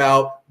talked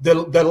about the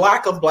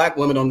lack of Black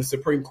women on the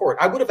Supreme Court.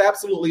 I would have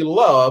absolutely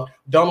loved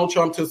Donald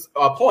Trump to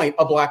appoint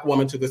a Black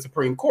woman to the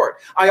Supreme Court.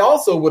 I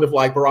also would have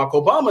liked Barack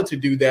Obama to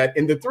do that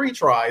in the 3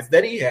 tries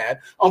that he had.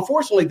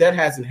 Unfortunately, that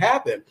hasn't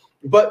happened.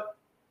 But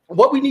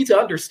what we need to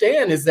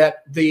understand is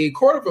that the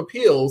Court of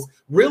Appeals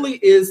really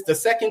is the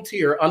second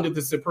tier under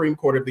the Supreme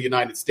Court of the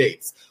United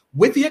States.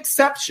 With the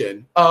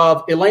exception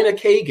of Elena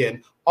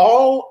Kagan,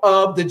 all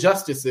of the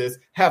justices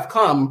have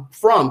come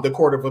from the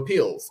Court of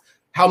Appeals.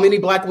 How many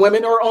Black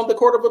women are on the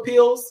Court of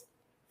Appeals?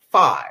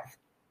 5.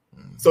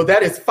 So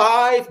that is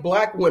 5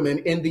 Black women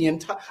in the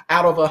entire,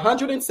 out of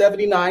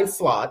 179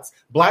 slots.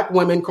 Black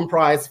women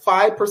comprise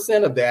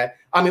 5% of that.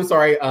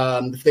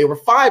 There were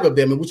 5 of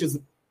them, which is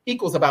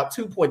equals about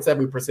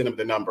 2.7% of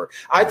the number.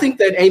 I think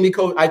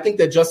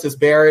that Justice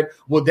Barrett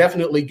will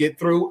definitely get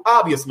through.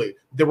 Obviously,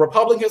 the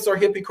Republicans are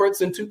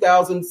hypocrites in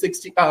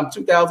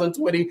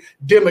 2020.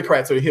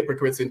 Democrats are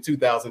hypocrites in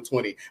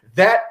 2020.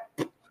 That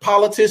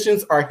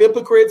politicians are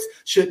hypocrites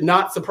should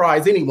not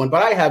surprise anyone.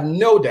 But I have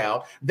no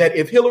doubt that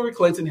if Hillary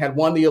Clinton had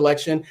won the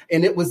election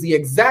and it was the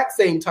exact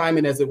same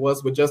timing as it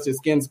was with Justice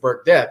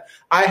Ginsburg's death,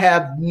 I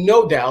have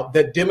no doubt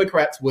that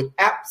Democrats would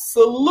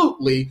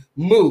absolutely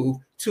move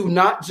to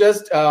not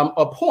just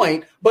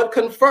appoint, but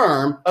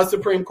confirm a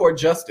Supreme Court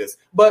justice.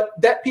 But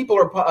that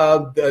people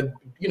are,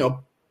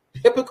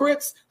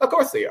 hypocrites? Of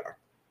course they are.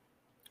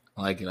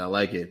 I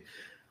like it.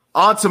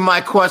 On to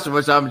my question,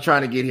 which I'm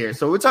trying to get here.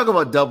 So we're talking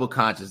about double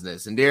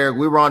consciousness. And Derek,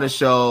 we were on the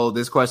show.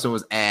 This question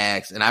was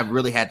asked, and I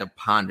really had to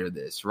ponder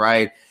this,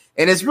 right?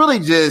 And it's really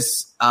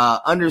just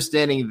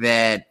understanding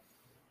that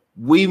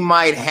we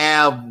might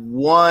have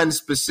one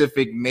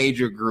specific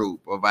major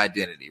group of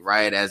identity,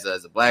 right? As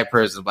a Black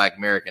person, Black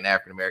American,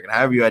 African American,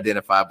 however you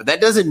identify. But that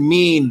doesn't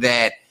mean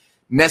that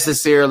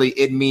necessarily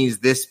it means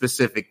this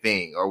specific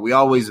thing, or we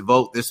always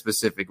vote this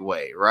specific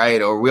way,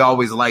 right? Or we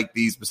always like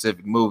these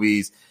specific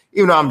movies,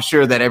 even though I'm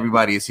sure that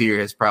everybody is here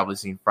has probably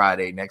seen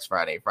Friday, next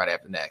Friday, Friday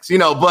after next,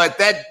 but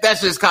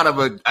that's just kind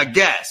of a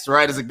guess,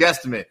 right? It's a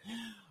guesstimate.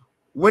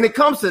 When it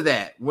comes to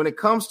that, when it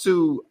comes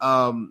to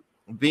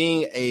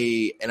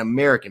being an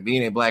American,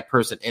 being a Black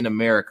person in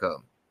America,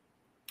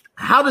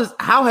 how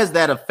has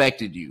that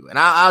affected you? And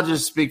I'll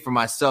just speak for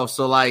myself.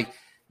 So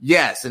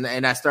yes.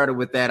 And I started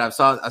with that.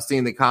 I've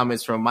seen the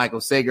comments from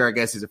Michael Sager. I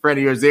guess he's a friend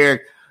of yours,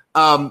 Derek.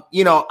 I'm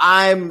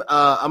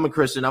a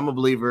Christian. I'm a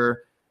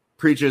believer,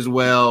 preacher as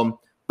well.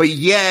 But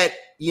yet,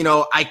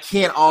 I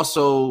can't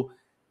also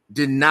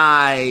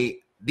deny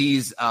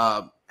these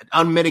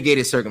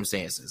unmitigated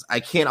circumstances. I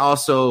can't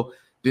also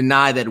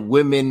deny that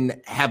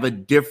women have a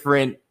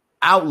different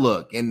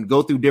outlook and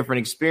go through different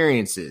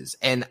experiences.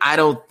 And I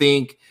don't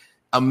think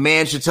a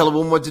man should tell a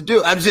woman what to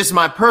do. That's just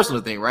my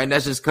personal thing, right? And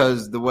that's just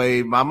because the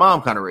way my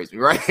mom kind of raised me,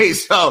 right?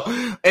 So,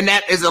 and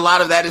that is a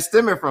lot of that is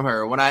stemming from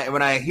her. When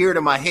I hear it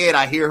in my head,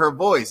 I hear her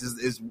voice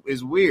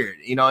is weird,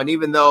 you know. And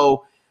even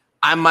though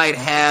I might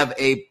have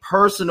a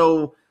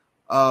personal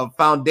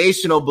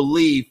foundational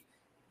belief,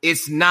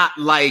 it's not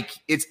like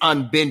it's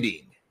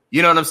unbending.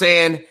 You know what I'm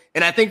saying?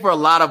 And I think for a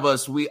lot of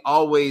us, we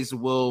always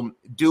will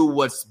do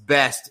what's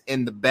best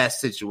in the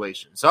best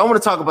situation. So I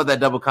want to talk about that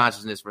double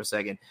consciousness for a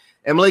second.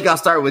 And Malik, I'll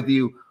start with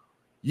you.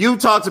 You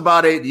talked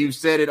about it. You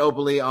said it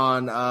openly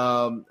on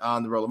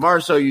the Roland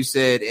Martin show. You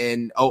said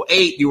in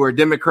 2008 you were a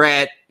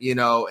Democrat, you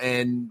know,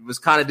 and was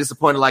kind of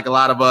disappointed like a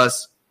lot of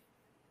us.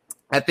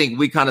 I think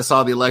we kind of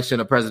saw the election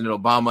of President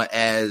Obama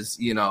as,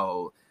 you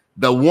know,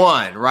 the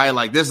one, right?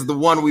 Like, this is the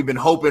one we've been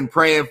hoping,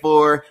 praying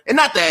for. And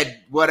not that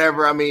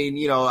whatever. I mean,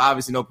 you know,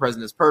 obviously no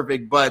president is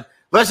perfect, but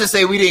let's just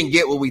say we didn't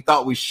get what we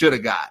thought we should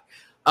have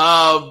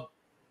got.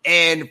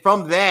 And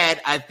from that,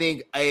 I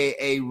think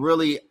a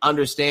really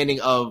understanding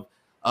of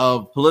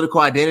political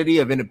identity,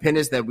 of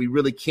independence, that we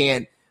really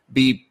can't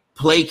be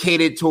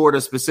placated toward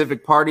a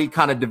specific party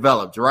kind of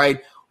developed,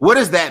 right? What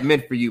has that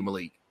meant for you,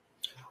 Malik?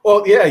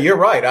 Well, yeah, you're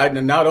right. I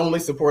not only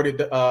supported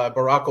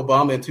Barack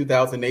Obama in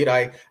 2008,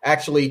 I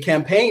actually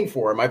campaigned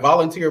for him. I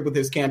volunteered with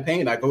his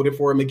campaign. I voted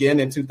for him again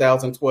in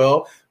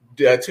 2012.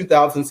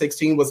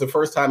 2016 was the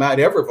first time I'd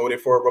ever voted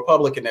for a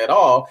Republican at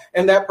all,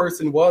 and that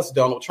person was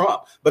Donald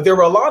Trump. But there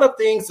were a lot of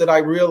things that I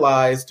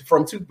realized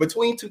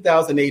between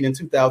 2008 and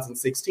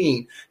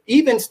 2016,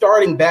 even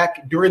starting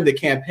back during the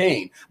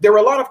campaign. There were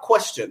a lot of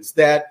questions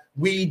that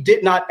we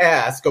did not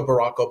ask of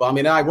Barack Obama.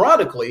 And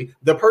ironically,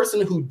 the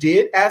person who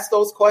did ask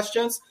those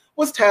questions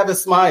was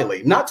Tavis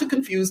Smiley, not to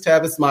confuse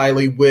Tavis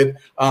Smiley with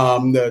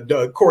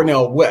the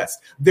Cornel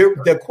West.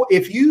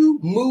 If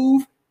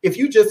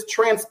you just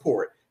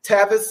transport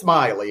Tavis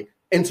Smiley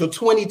into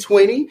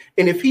 2020,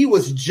 and if he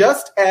was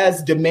just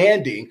as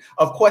demanding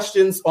of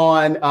questions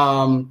on,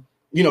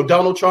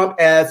 Donald Trump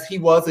as he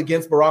was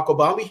against Barack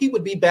Obama, he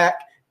would be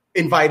back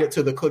invited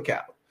to the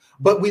cookout.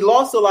 But we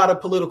lost a lot of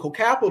political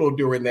capital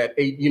during that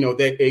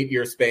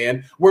 8-year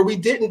span where we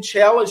didn't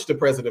challenge the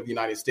president of the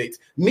United States.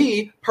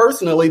 Me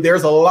personally,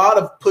 there's a lot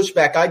of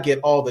pushback I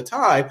get all the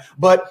time.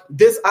 But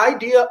this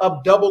idea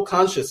of double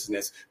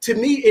consciousness, to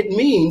me, it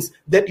means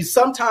that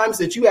sometimes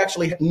that you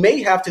actually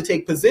may have to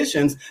take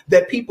positions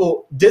that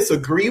people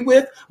disagree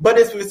with, but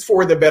it's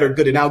for the better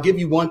good. And I'll give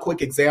you one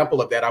quick example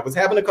of that. I was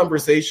having a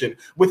conversation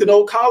with an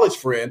old college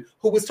friend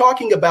who was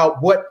talking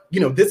about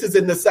this is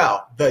in the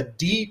South, the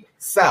deep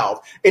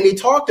South. And he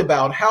talked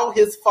about how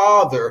his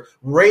father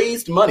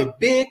raised money,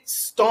 big,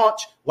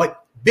 staunch, like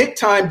big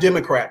time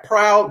Democrat,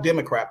 proud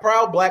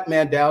black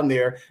man down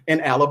there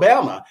in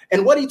Alabama.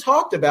 And what he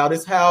talked about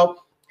is how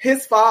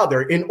his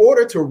father, in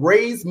order to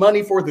raise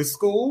money for the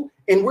school,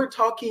 and we're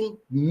talking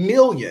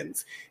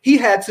millions, he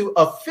had to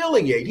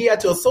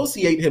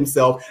associate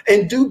himself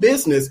and do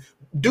business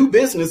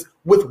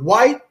with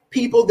white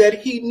people that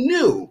he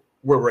knew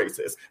were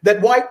racist, that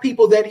white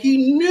people that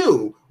he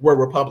knew were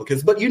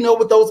Republicans. But you know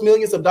what those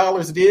millions of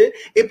dollars did?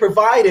 It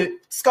provided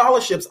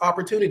scholarships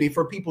opportunity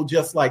for people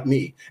just like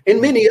me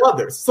and many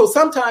others. So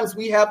sometimes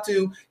we have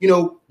to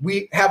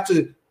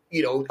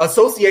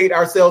associate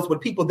ourselves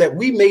with people that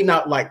we may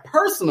not like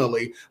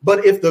personally.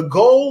 But if the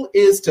goal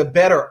is to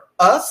better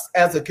us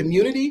as a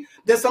community,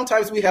 then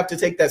sometimes we have to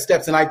take that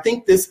steps. And I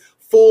think this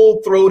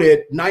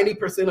full-throated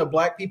 90% of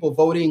black people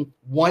voting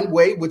one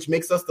way, which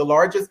makes us the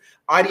largest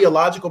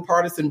ideological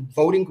partisan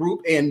voting group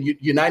in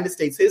United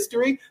States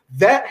history,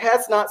 that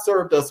has not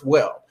served us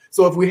well.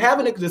 So if we're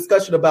having a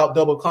discussion about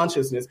double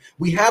consciousness,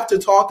 we have to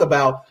talk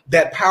about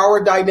that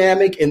power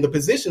dynamic and the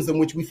positions in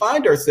which we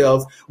find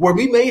ourselves, where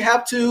we may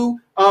have to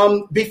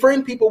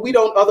befriend people we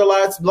don't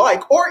otherwise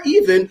like, or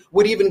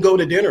would even go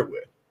to dinner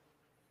with.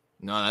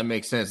 No, that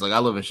makes sense. Like, I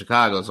live in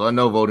Chicago, so I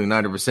know voting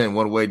 90%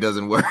 one way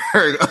doesn't work.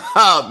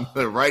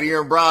 Right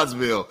here in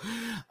Bronzeville.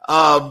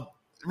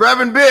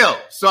 Reverend Bill,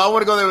 so I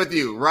want to go there with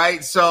you,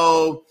 right?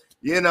 So,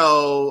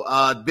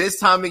 this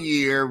time of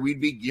year,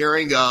 we'd be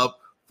gearing up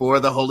for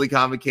the Holy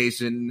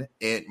Convocation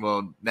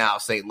in, now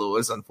St.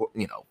 Louis,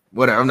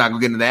 whatever, I'm not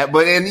going to get into that,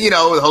 but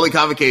the Holy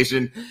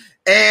Convocation.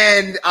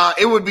 And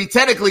it would be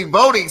technically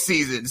voting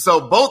season.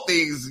 So both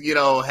things,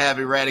 have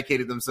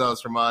eradicated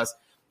themselves from us.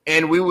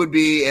 And we would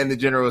be in the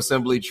General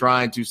Assembly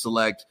trying to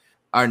select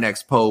our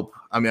next pope.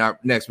 Our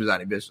next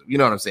presiding bishop. You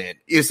know what I'm saying?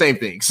 It's the same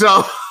thing.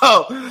 So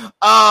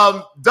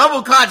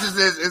double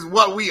consciousness is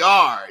what we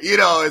are,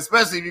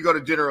 especially if you go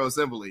to General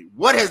Assembly.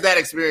 What has that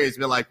experience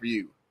been like for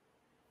you?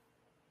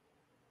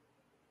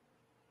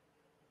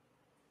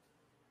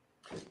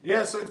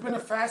 Yeah, so it's been a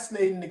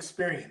fascinating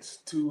experience.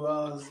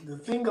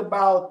 The thing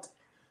about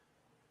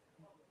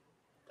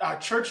our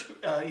church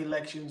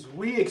elections,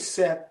 we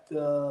accept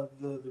the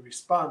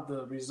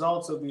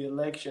results of the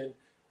election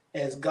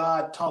as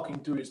God talking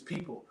through his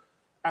people.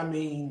 I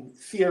mean,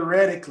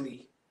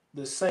 theoretically,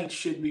 the saints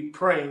should be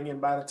praying, and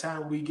by the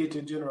time we get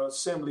to General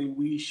Assembly,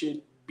 we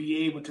should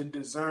be able to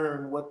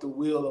discern what the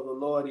will of the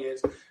Lord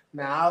is.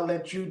 Now, I'll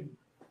let you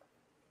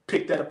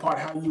pick that apart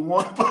how you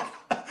want,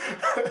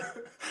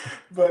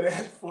 but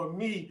as for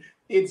me,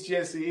 it's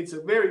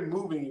a very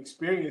moving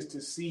experience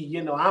to see.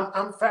 You know,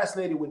 I'm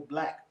fascinated with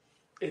Black.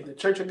 And the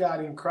Church of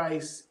God in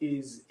Christ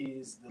is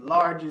the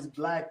largest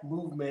Black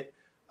movement,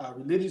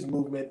 religious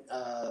movement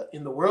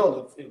in the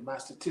world, if my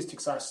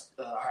statistics are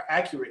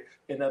accurate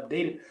and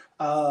updated.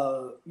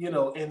 You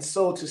know, and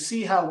so to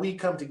see how we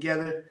come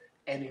together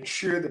and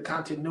ensure the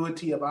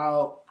continuity of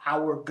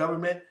our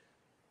government,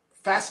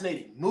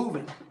 fascinating,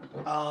 moving.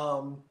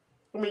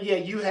 I mean, yeah,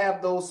 you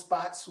have those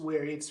spots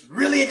where it's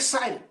really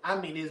exciting. I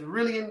mean, it's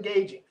really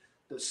engaging.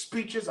 The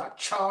speeches are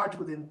charged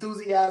with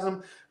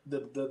enthusiasm.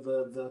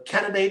 The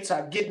candidates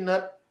are getting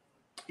up,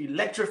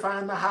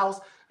 electrifying the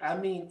House. I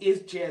mean,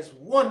 it's just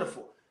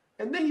wonderful.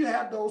 And then you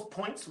have those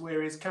points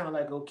where it's kind of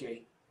like,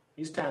 okay,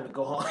 it's time to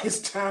go home. It's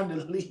time to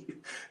leave,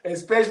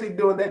 especially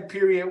during that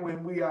period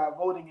when we are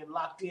voting and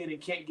locked in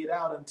and can't get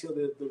out until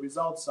the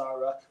results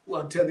are,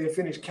 until they're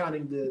finished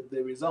counting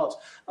the results.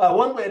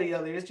 One way or the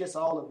other, it's just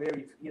all a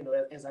very, you know,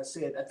 as I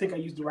said, I think I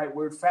used the right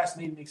word,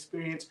 fascinating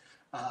experience.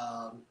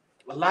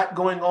 A lot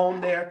going on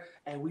there,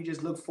 and we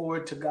just look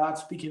forward to God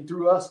speaking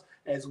through us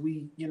as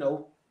we, you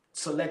know,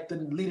 select the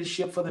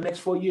leadership for the next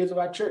 4 years of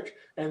our church.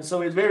 And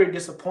so it's very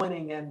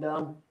disappointing, and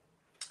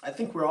I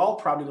think we're all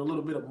probably in a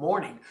little bit of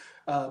mourning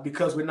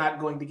because we're not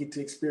going to get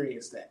to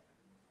experience that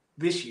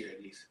this year,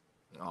 at least.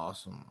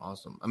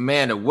 Awesome.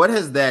 Amanda, what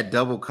has that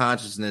double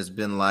consciousness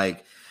been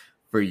like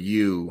for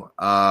you?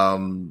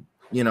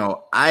 You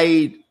know,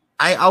 I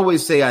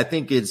always say I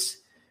think it's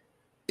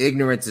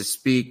ignorant to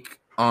speak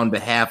on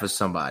behalf of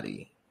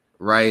somebody,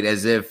 right?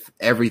 As if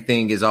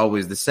everything is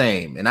always the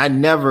same. And I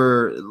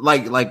never,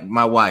 like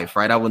my wife,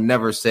 right? I will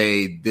never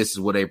say this is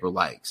what April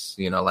likes.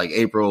 You know, like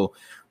my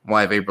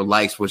wife April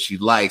likes what she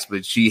likes,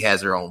 but she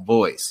has her own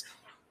voice.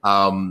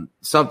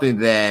 Something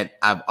that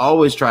I've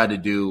always tried to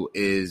do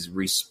is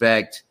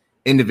respect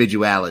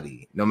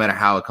individuality, no matter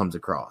how it comes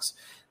across.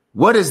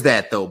 What is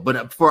that though?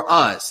 But for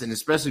us, and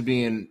especially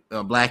being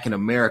Black in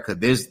America,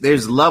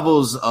 there's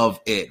levels of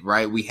it,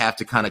 right? We have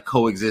to kind of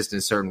coexist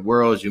in certain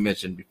worlds. You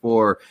mentioned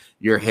before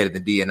you're head of the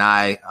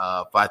D&I.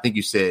 I think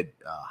you said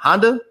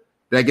Honda.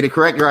 Did I get it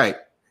correct? Right.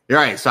 You're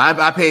right. So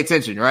I pay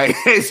attention, right?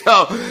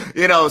 So,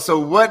 you know, so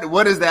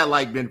what has that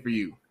like been for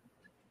you?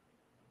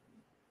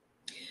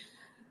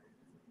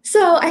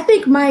 So I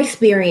think my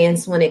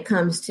experience when it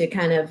comes to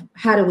kind of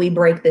how do we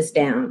break this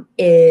down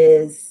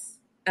is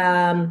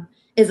a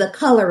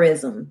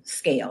colorism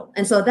scale.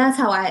 And so that's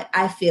how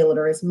I feel it,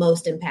 or is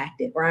most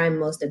impacted, or I'm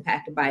most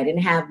impacted by it, and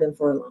have been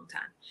for a long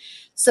time.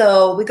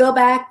 So we go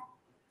back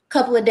a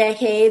couple of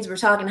decades, we're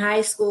talking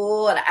high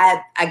school, and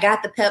I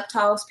got the pep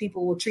talks.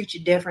 People will treat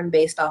you different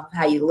based off of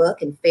how you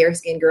look, and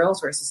fair-skinned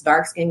girls versus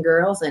dark-skinned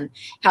girls, and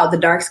how the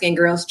dark-skinned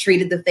girls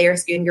treated the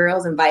fair-skinned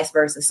girls and vice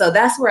versa. So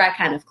that's where I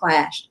kind of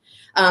clashed.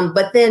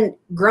 But then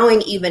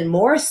growing even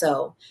more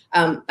so,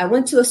 I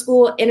went to a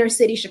school, inner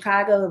city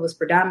Chicago. It was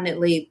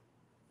predominantly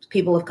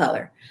people of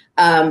color.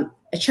 I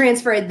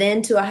transferred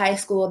then to a high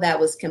school that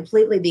was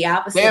completely the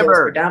opposite. It was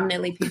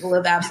predominantly people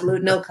of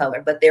absolute no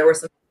color, but there were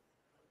some.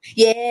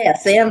 Yeah,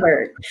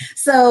 Sandberg.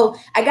 So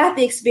I got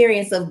the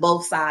experience of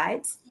both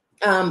sides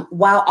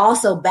while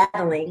also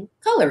battling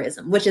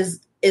colorism, which is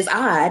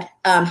odd,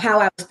 how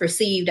I was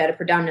perceived at a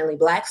predominantly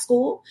Black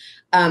school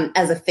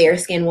as a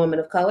fair-skinned woman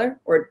of color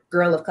or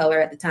girl of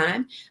color at the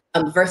time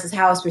versus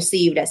how I was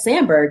perceived at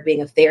Sandberg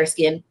being a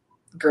fair-skinned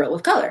girl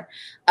of color.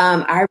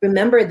 I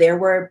remember there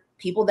were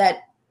people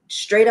that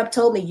straight up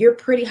told me, you're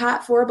pretty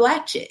hot for a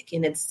Black chick.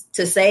 And it's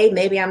to say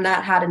maybe I'm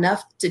not hot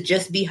enough to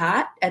just be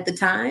hot at the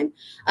time.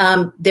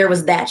 There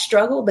was that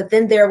struggle, but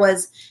then there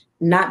was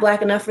not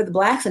Black enough for the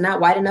Blacks and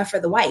not white enough for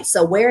the whites.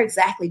 So where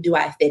exactly do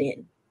I fit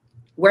in?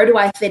 Where do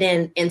I fit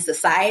in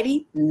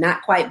society?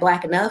 Not quite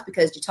Black enough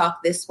because you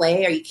talk this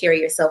way or you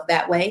carry yourself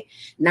that way.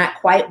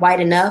 Not quite white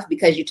enough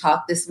because you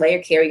talk this way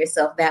or carry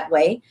yourself that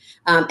way.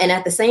 And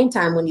at the same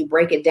time, when you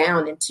break it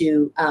down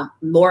into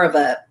more of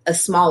a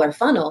smaller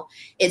funnel,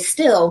 it's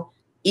still,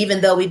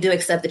 even though we do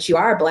accept that you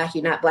are Black,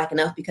 you're not Black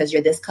enough because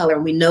you're this color.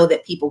 And we know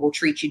that people will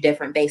treat you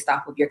different based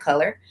off of your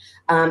color.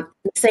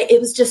 Say it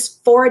was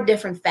just 4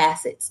 different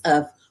facets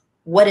of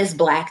what is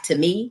Black to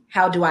me?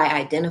 How do I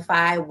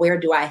identify? Where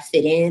do I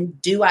fit in?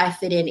 Do I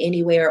fit in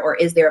anywhere? Or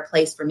is there a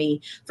place for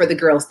me for the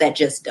girls that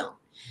just don't?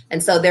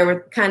 And so there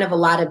were kind of a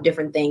lot of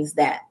different things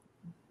that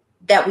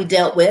we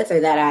dealt with, or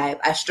that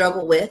I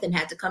struggled with and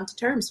had to come to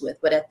terms with.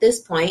 But at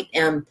this point,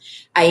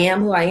 I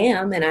am who I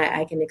am, and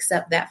I can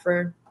accept that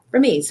for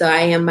me. So I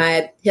am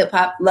my hip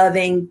hop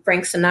loving,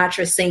 Frank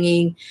Sinatra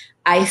singing,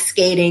 ice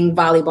skating,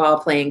 volleyball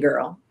playing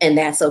girl. And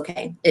that's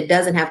okay. It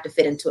doesn't have to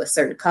fit into a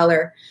certain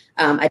color.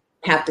 I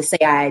have to say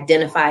I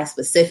identify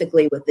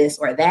specifically with this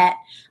or that.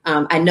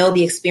 I know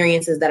the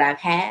experiences that I've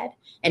had,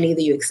 and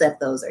either you accept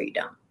those or you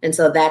don't. And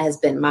so that has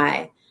been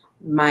my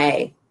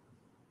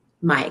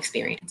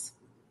experience.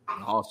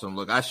 Awesome.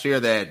 Look, I share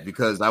that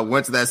because I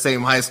went to that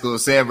same high school,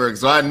 Sandburg,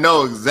 so I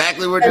know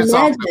exactly what you're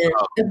talking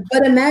about.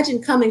 But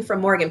imagine coming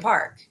from Morgan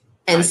Park.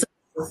 And so,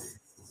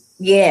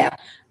 yeah,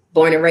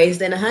 born and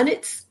raised in the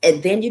Hunnits,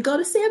 and then you go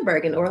to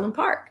Sandburg in Orland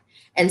Park.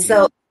 And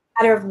so,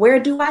 matter of where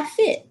do I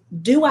fit?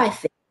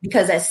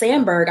 Because at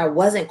Sandburg, I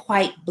wasn't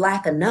quite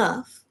Black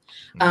enough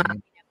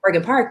in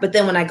Morgan Park. But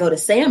then when I go to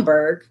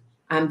Sandburg,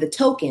 I'm the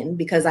token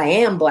because I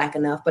am Black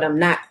enough, but I'm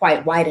not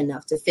quite white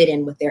enough to fit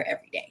in with their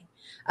everyday.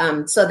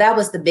 So that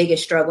was the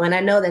biggest struggle. And I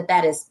know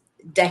that is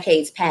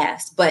decades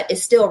past, but it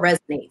still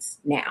resonates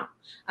now.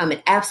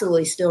 It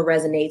absolutely still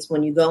resonates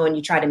when you go and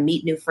you try to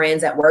meet new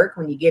friends at work,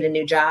 when you get a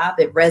new job.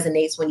 It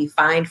resonates when you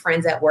find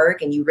friends at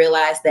work and you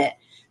realize that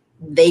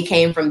they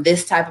came from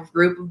this type of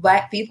group of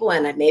Black people,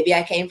 and maybe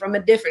I came from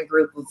a different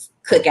group of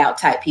cookout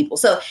type people.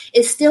 So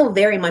it still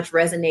very much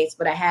resonates,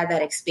 but I had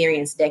that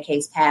experience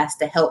decades past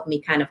to help me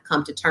kind of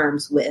come to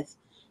terms with,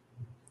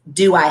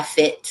 do I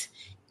fit?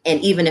 And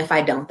even if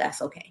I don't,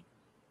 that's okay.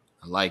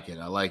 I like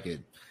it.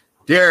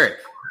 Derek,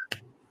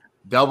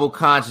 double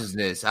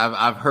consciousness.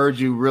 I've heard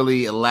you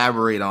really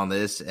elaborate on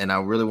this, and I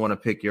really want to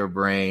pick your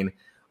brain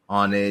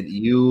on it.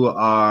 You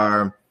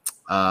are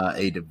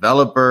a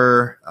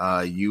developer.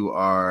 You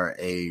are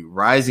a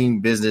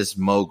rising business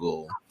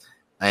mogul,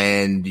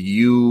 and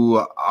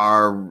you're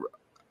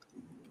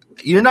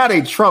not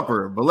a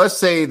Trumper, but let's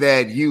say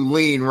that you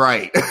lean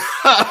right.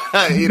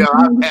 I've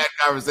had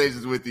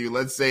conversations with you.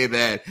 Let's say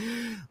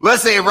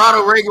if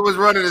Ronald Reagan was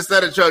running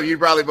instead of Trump, you'd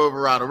probably vote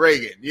for Ronald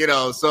Reagan.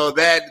 So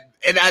that,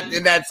 I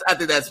think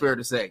that's fair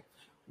to say.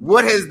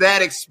 What has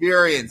that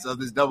experience of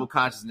this double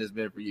consciousness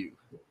been for you?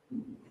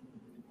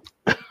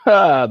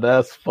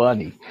 That's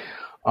funny.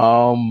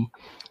 I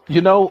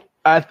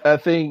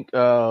think,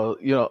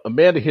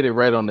 Amanda hit it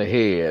right on the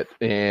head,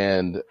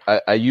 and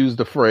I use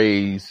the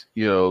phrase,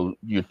 you're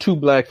too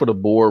Black for the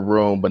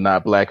boardroom, but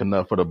not Black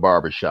enough for the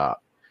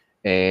barbershop.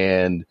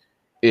 And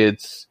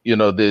it's,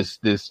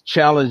 this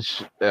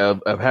challenge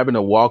of having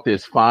to walk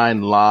this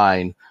fine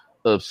line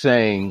of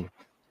saying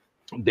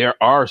there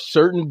are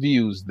certain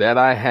views that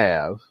I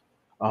have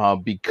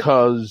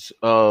because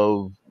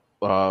of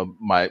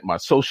my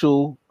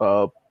social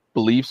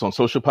beliefs on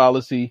social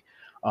policy,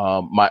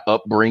 my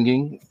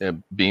upbringing,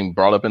 being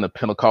brought up in a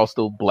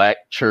Pentecostal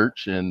Black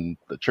church and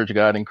the Church of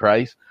God in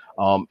Christ,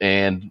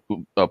 and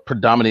a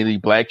predominantly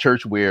Black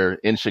church where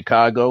in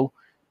Chicago,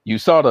 you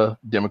saw the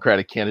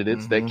Democratic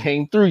candidates that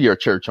came through your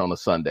church on a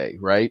Sunday,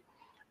 right?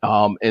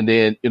 And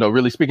then,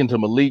 really speaking to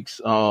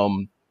Malik's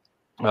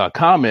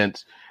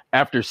comments,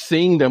 after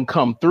seeing them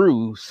come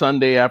through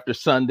Sunday after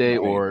Sunday,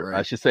 right.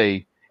 I should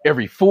say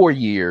every 4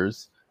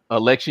 years,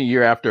 election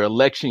year after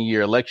election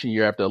year, election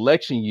year after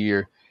election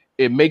year,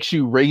 it makes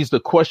you raise the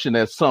question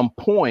at some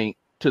point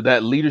to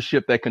that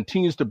leadership that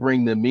continues to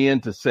bring them in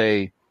to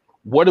say,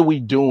 what are we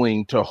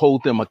doing to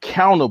hold them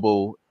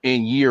accountable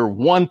in year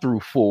 1 through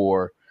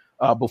 4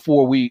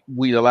 before we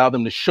allow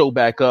them to show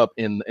back up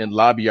and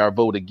lobby our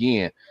vote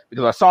again?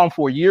 Because I saw them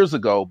 4 years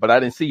ago, but I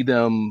didn't see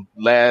them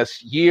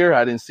last year.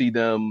 I didn't see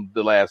them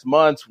the last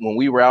months when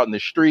we were out in the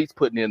streets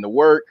putting in the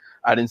work.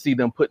 I didn't see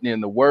them putting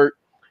in the work.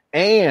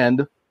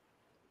 And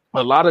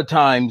a lot of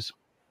times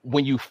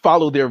when you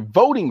follow their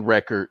voting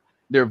record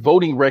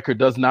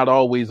does not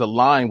always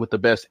align with the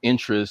best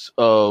interests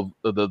of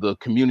the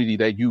community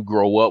that you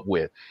grow up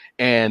with.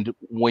 And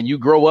when you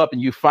grow up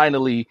and you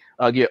finally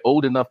get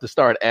old enough to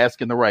start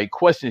asking the right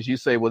questions, you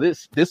say, well,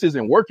 this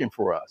isn't working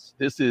for us.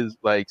 This is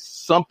like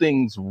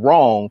something's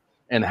wrong.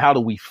 And how do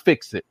we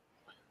fix it?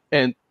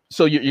 And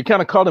so you're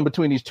kind of caught in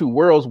between these two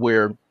worlds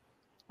where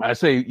I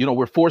say,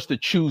 we're forced to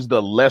choose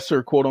the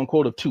lesser, quote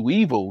unquote, of two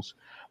evils.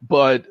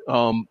 But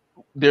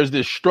there's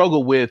this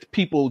struggle with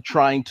people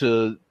trying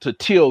to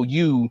tell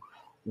you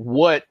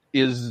what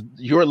is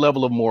your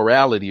level of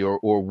morality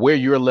or where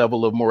your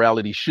level of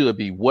morality should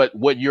be,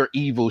 what your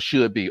evil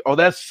should be. Oh,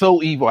 that's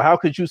so evil. How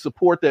could you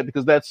support that?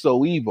 Because that's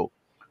so evil.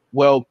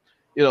 Well,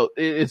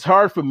 it's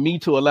hard for me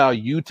to allow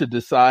you to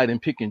decide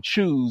and pick and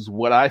choose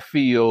what I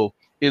feel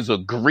is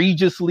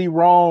egregiously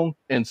wrong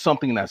and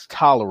something that's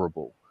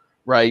tolerable.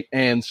 Right.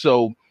 And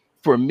so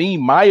for me,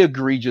 my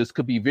egregious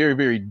could be very,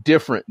 very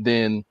different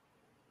than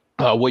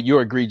what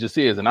your egregious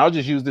is. And I'll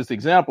just use this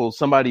example.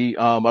 Somebody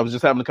I was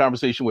just having a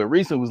conversation with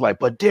recently was like,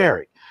 but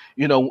Derek,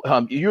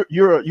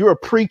 you're a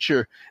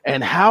preacher,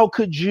 and how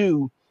could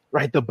you,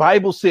 right? The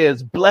Bible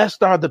says,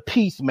 blessed are the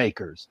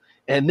peacemakers.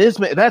 And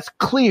that's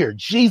clear.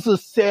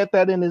 Jesus said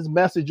that in his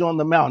message on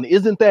the mountain.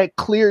 Isn't that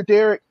clear,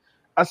 Derek?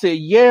 I said,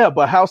 yeah,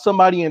 but how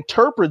somebody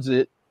interprets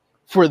it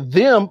for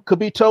them could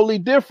be totally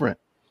different.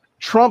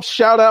 Trump's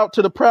shout out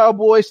to the Proud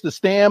Boys to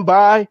stand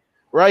by,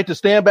 right? To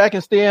stand back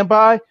and stand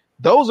by.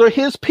 Those are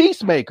his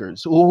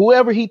peacemakers.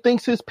 Whoever he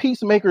thinks his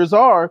peacemakers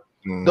are,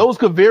 those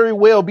could very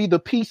well be the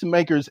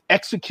peacemakers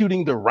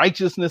executing the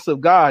righteousness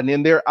of God. And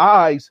in their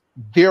eyes,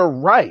 they're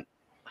right.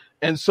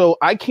 And so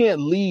I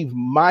can't leave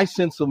my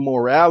sense of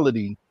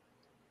morality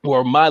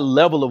or my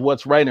level of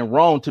what's right and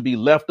wrong to be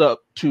left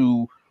up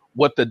to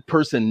what the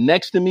person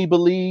next to me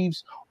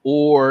believes,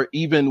 or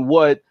even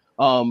what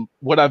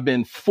I've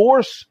been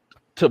forced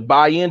to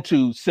buy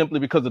into simply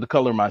because of the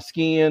color of my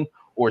skin,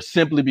 or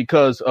simply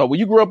because, well,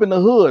 you grew up in the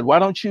hood. Why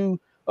don't you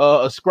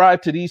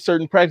ascribe to these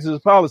certain practices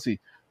of policy?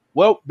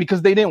 Well,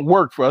 because they didn't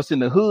work for us in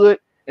the hood,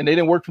 and they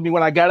didn't work for me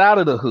when I got out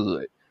of the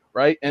hood,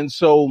 right? And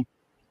so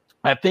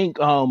I think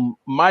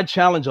my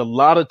challenge a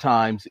lot of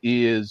times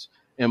is,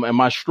 and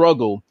my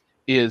struggle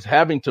is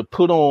having to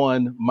put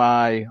on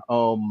my,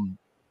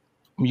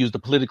 use the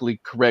politically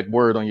correct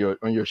word on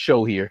your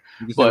show here,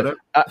 but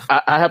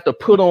I have to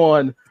put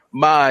on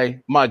my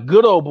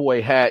good old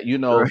boy hat,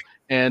 right.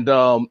 And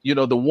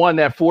the one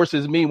that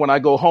forces me when I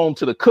go home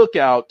to the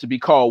cookout to be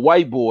called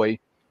white boy,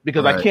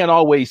 because right. I can't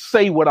always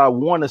say what I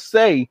want to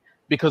say,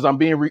 because I'm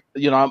being,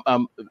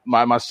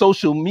 my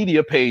social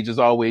media page is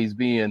always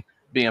being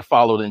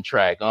followed and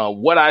tracked.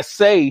 What I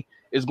say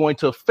is going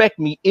to affect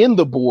me in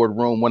the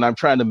boardroom when I'm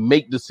trying to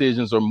make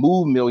decisions or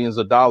move millions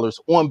of dollars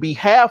on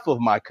behalf of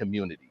my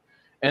community.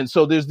 And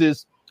so there's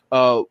this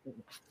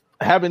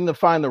having to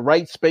find the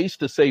right space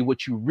to say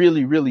what you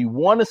really, really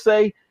want to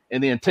say,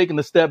 and then taking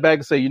a step back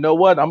and say, you know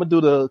what, I'm going to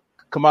do the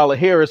Kamala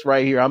Harris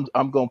right here.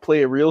 I'm going to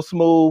play it real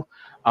smooth.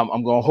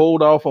 I'm going to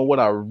hold off on what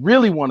I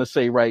really want to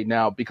say right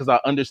now, because I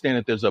understand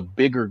that there's a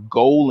bigger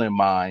goal in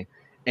mind.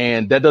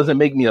 And that doesn't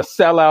make me a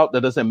sellout.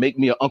 That doesn't make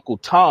me an Uncle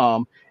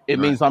Tom. It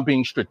right. means I'm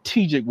being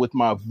strategic with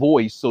my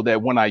voice, so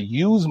that when I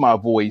use my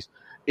voice,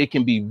 it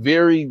can be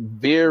very,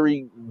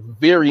 very,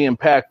 very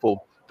impactful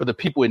for the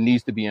people it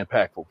needs to be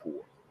impactful for.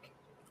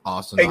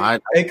 Awesome.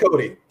 Hey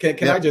Cody,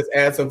 can I just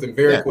add something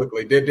very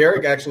quickly?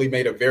 Derek actually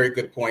made a very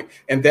good point.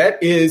 And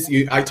that is,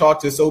 I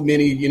talk to so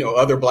many,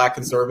 other Black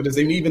conservatives,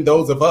 and even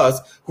those of us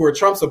who are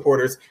Trump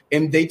supporters,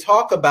 and they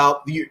talk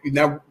about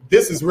now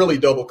this is really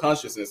double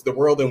consciousness, the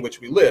world in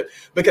which we live,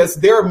 because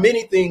there are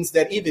many things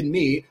that even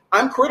me,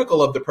 I'm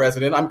critical of the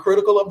president, I'm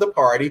critical of the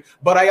party,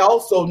 but I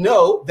also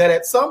know that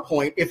at some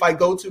point, if I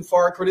go too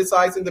far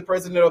criticizing the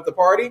president of the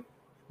party,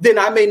 then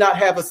I may not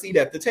have a seat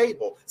at the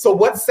table. So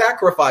what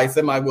sacrifice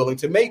am I willing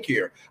to make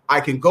here?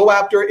 I can go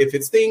after, if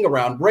it's thing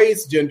around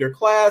race, gender,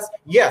 class,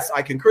 yes,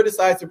 I can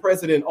criticize the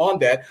president on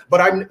that,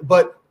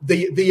 but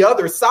the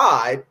other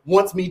side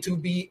wants me to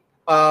be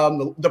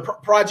the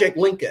Project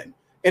Lincoln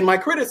in my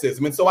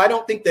criticism. And so I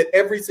don't think that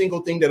every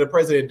single thing that a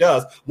president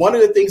does, one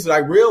of the things that I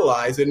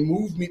realize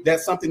and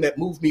that's something that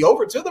moved me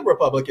over to the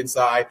Republican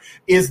side,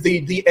 is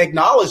the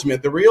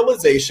acknowledgement, the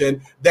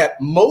realization that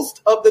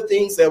most of the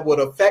things that would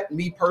affect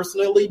me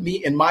personally,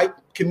 me and my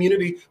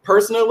community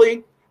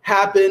personally,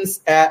 happens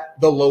at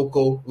the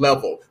local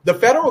level. The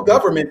federal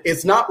government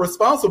is not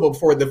responsible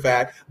for the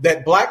fact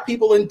that Black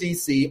people in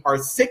DC are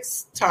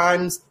 6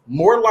 times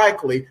more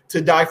likely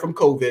to die from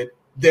COVID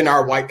than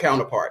our white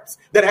counterparts.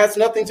 That has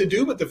nothing to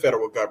do with the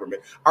federal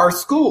government. Our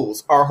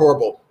schools are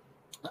horrible.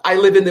 I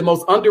live in the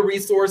most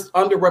under-resourced,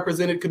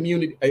 underrepresented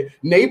community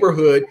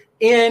neighborhood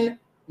in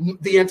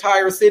the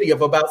entire city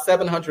of about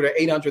 700 or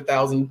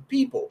 800,000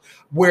 people,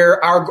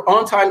 where our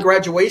on-time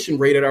graduation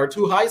rate at our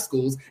 2 high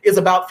schools is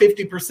about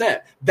 50%.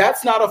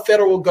 That's not a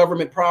federal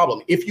government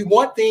problem. If you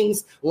want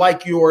things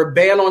like your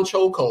ban on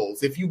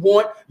chokeholds, if you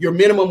want your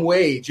minimum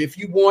wage, if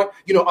you want,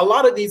 a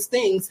lot of these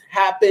things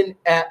happen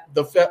at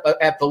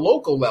the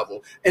local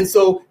level. And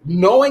so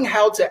knowing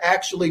how to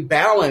actually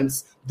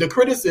balance the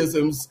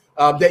criticisms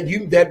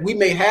that we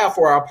may have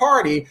for our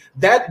party,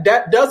 that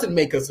doesn't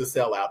make us a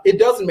sellout. It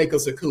doesn't make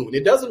us a coon.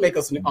 It doesn't make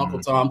us an Uncle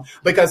Tom,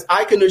 because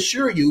I can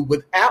assure you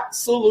with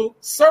absolute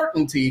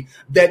certainty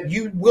that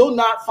you will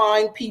not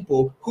find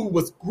people who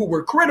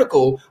were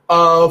critical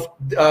of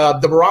the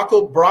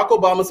Barack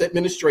Obama's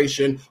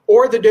administration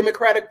or the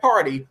Democratic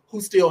Party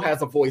who still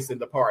has a voice in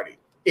the party.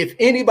 If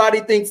anybody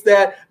thinks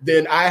that,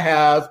 then I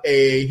have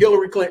a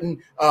Hillary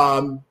Clinton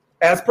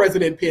as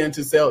President pen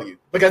to sell you,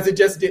 because it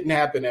just didn't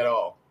happen at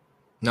all.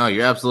 No,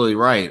 you're absolutely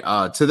right.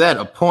 To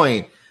that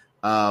point,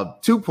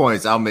 2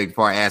 points I'll make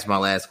before I ask my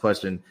last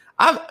question.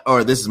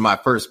 This is my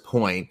first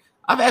point.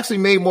 I've actually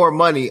made more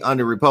money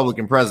under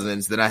Republican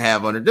presidents than I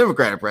have under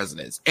Democratic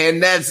presidents.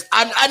 And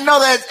I know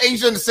that you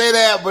shouldn't say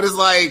that, but it's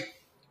like,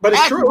 but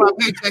it's true. My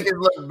paycheck has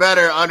looked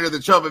better under the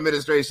Trump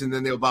administration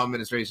than the Obama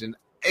administration.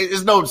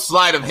 It's no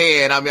sleight of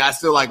hand. I mean, I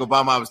still like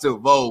Obama. I would still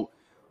vote,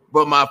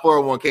 but my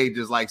 401k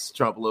just likes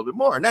Trump a little bit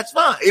more, and that's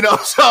fine.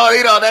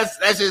 So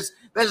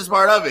that's just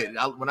part of it.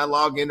 When I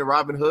log into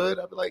Robinhood,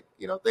 I'll be like,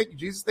 thank you,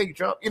 Jesus, thank you,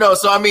 Trump.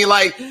 So I mean,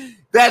 like,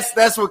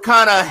 that's what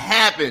kind of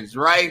happens,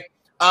 right?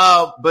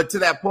 But to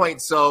that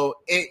point, so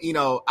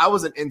I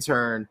was an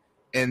intern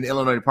in the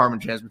Illinois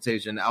Department of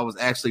Transportation. I was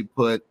actually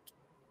put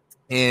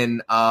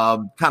in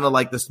kind of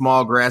like the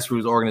small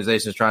grassroots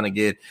organizations trying to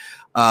get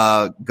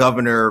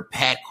Governor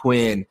Pat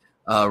Quinn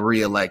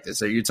reelected.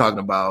 So you're talking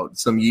about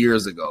some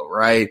years ago,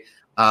 right?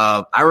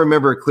 I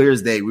remember clear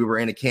as day, we were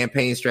in a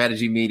campaign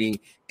strategy meeting,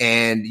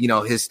 and,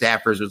 his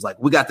staffers was like,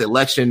 we got the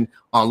election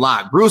on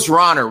lock. Bruce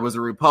Rauner was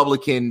a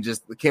Republican,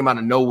 just came out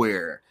of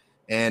nowhere.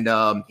 And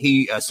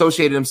he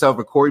associated himself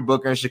with Cory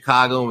Booker in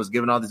Chicago and was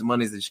giving all these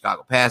monies to the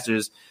Chicago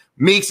pastors.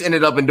 Meeks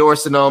ended up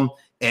endorsing him.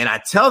 And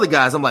I tell the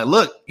guys, I'm like,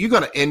 look, you're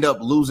going to end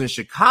up losing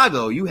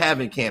Chicago. You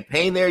haven't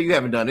campaigned there. You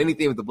haven't done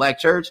anything with the Black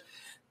church.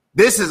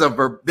 This is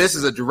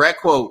a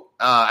direct quote.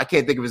 I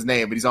can't think of his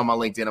name, but he's on my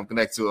LinkedIn. I'm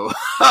connected to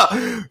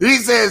him. He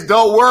says,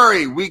 "Don't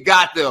worry, we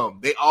got them.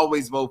 They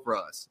always vote for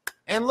us."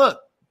 And look,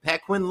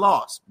 Pat Quinn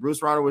lost.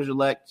 Bruce Rauner was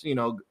elect,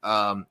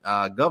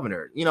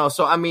 governor.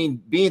 So I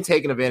mean, being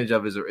taken advantage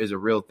of is a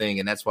real thing,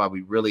 and that's why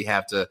we really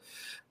have to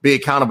be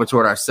accountable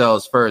toward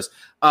ourselves first.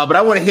 But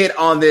I want to hit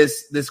on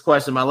this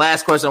question. My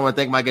last question. I want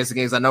to thank my guests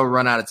again because I know we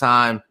run out of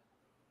time.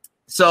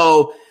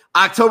 So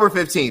October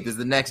 15th is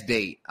the next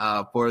date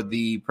for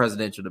the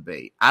presidential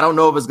debate. I don't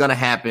know if it's going to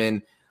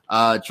happen.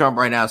 Trump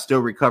right now is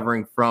still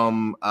recovering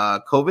from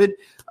COVID,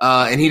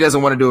 and he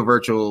doesn't want to do a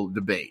virtual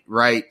debate,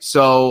 right?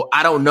 So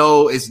I don't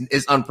know.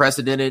 It's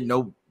unprecedented.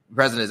 No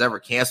president has ever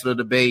canceled a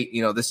debate.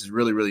 This is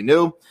really, really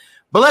new.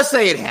 But let's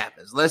say it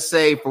happens. Let's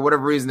say for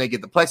whatever reason they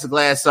get the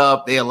plexiglass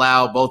up. They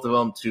allow both of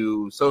them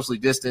to socially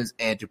distance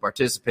and to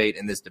participate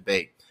in this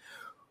debate.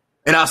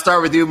 And I'll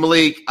start with you,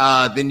 Malik,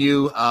 then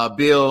you,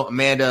 Bill,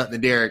 Amanda,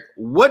 then Derek.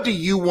 What do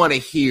you want to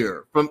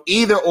hear from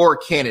either or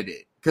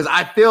candidate? Because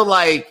I feel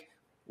like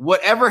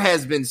whatever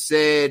has been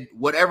said,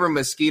 whatever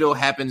mosquito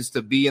happens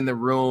to be in the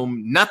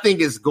room,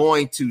 nothing is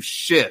going to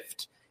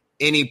shift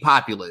any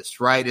populist,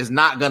 right? It's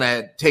not going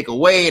to take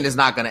away and it's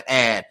not going to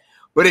add.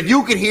 But if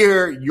you could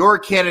hear your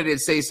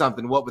candidate say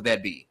something, what would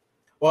that be?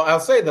 Well,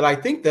 I'll say that I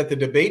think that the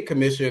debate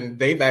commission,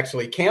 they've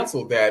actually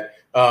canceled that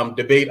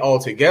debate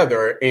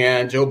altogether.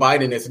 And Joe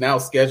Biden is now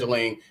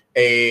scheduling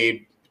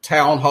a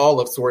town hall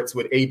of sorts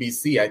with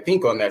ABC, I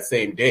think, on that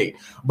same date.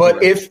 But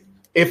right.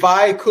 If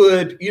I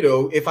could,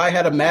 if I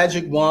had a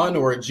magic wand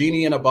or a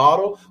genie in a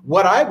bottle,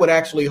 what I would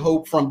actually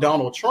hope from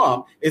Donald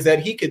Trump is that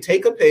he could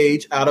take a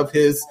page out of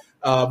his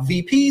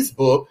VP's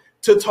book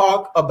to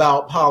talk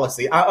about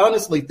policy. I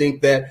honestly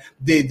think that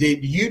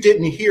you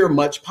didn't hear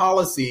much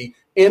policy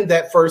in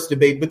that first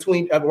debate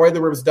between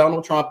whether it was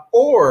Donald Trump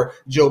or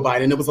Joe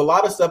Biden. There was a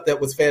lot of stuff that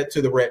was fed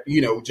to the red,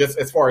 just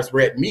as far as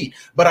red meat.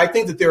 But I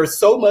think that there is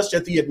so much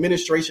that the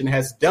administration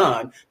has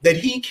done that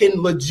he can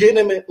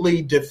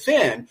legitimately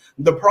defend.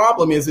 The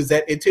problem is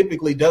that it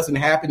typically doesn't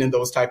happen in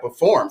those type of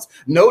forms.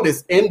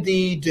 Notice in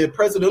the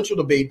presidential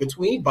debate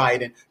between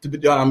Trump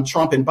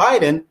and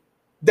Biden,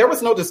 there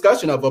was no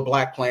discussion of a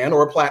black plan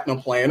or a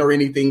platinum plan or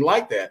anything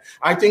like that.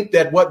 I think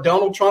that what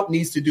Donald Trump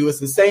needs to do is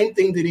the same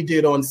thing that he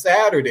did on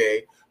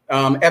Saturday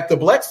at the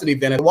Blexit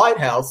event at the White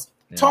House.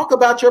 Yeah. Talk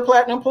about your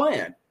platinum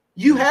plan.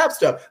 You have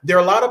stuff. There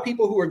are a lot of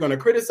people who are going to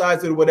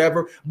criticize it or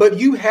whatever, but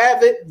you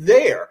have it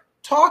there.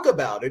 Talk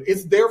about it.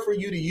 It's there for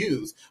you to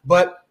use.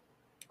 But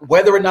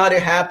whether or not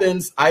it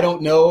happens, I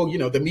don't know.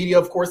 The media,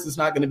 of course, is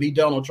not going to be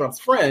Donald Trump's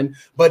friend,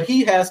 but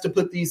he has to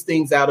put these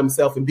things out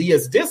himself and be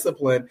as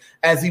disciplined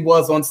as he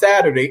was on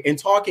Saturday in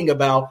talking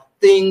about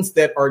things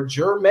that are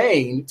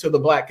germane to the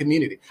black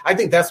community. I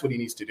think that's what he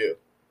needs to do.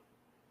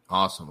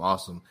 Awesome.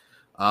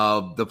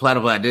 The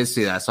platinum plan, I did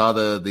see that. I saw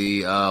the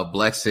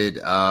Blexit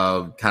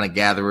kind of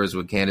gatherers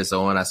with Candace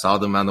Owen. I saw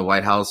them on the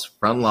White House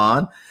front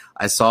lawn.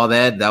 I saw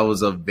that. That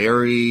was a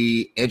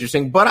very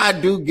interesting, but I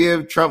do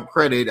give Trump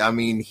credit. I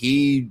mean,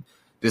 he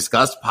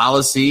discussed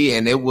policy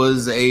and it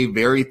was a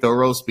very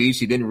thorough speech.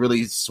 He didn't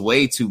really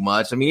sway too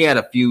much. I mean, he had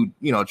a few,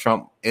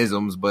 Trump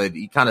isms, but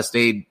he kind of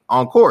stayed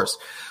on course.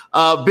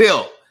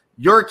 Bill,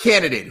 your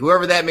candidate,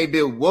 whoever that may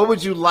be, what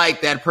would you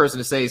like that person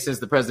to say since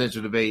the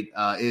presidential debate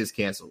is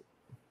canceled?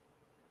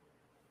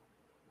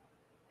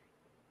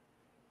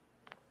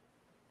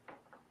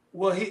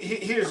 Well,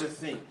 here's the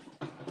thing.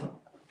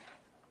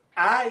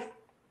 I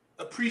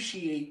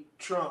appreciate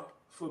Trump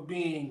for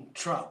being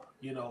Trump.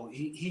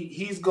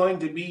 He's going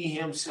to be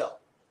himself.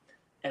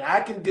 And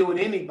I can deal with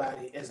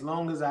anybody as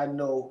long as I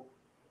know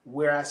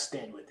where I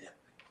stand with them.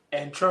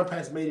 And Trump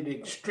has made it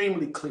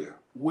extremely clear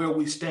where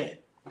we stand.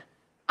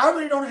 I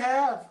really don't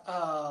have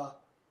I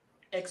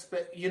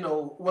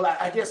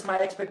guess my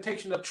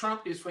expectation of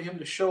Trump is for him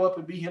to show up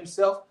and be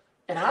himself.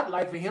 And I'd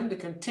like for him to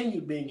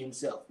continue being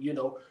himself,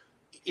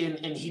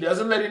 and he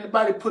doesn't let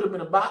anybody put him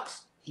in a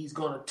box. He's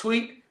going to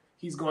tweet.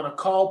 He's going to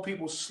call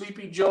people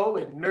Sleepy Joe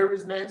and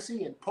Nervous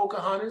Nancy and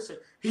Pocahontas. And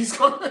he's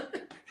going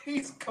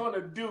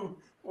to do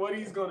what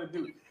he's going to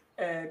do.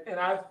 And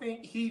I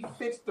think he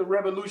fits the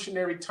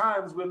revolutionary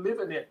times we're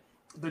living in,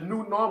 the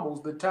new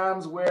normals, the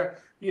times where,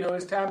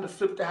 it's time to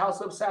flip the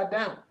house upside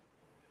down.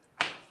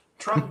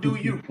 Trump, do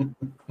you.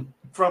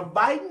 From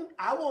Biden,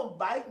 I want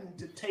Biden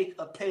to take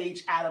a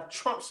page out of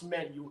Trump's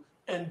menu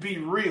and be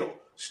real.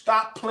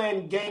 Stop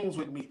playing games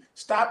with me.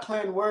 Stop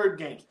playing word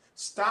games.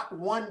 Stop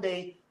one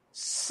day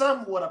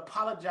somewhat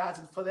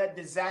apologizing for that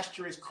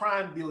disastrous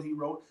crime bill he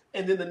wrote,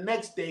 and then the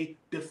next day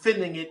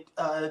defending it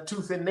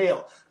tooth and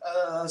nail.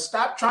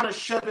 Stop trying to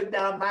shove it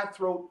down my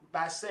throat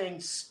by saying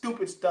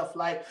stupid stuff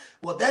like,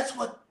 well, that's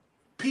what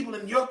people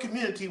in your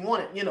community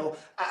wanted.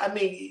 I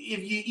mean,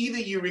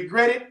 if you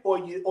regret it or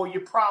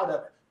you're proud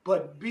of it,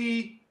 but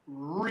be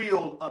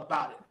real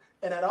about it.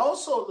 And I'd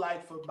also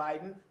like for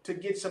Biden to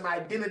get some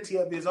identity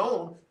of his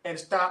own and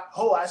stop,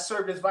 I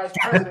served as vice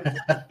president.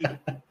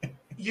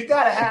 you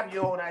got to have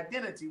your own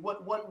identity.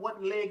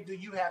 What leg do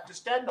you have to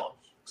stand on?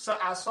 So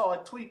I saw a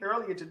tweet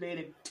earlier today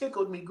that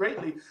tickled me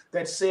greatly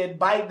that said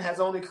Biden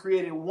has only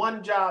created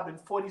one job in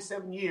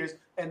 47 years,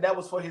 and that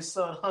was for his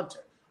son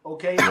Hunter.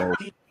 Okay,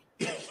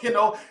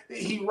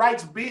 he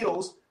writes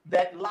bills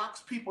that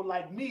locks people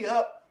like me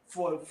up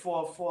for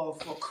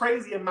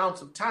crazy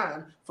amounts of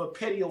time for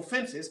petty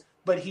offenses,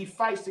 but he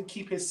fights to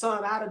keep his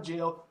son out of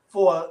jail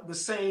for the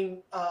same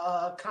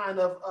kind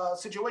of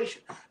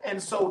situation.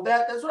 And so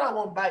that's what I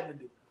want Biden to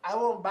do. I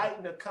want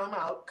Biden to come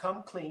out,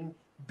 come clean,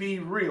 be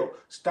real.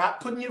 Stop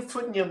putting your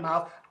foot in your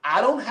mouth.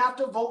 I don't have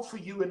to vote for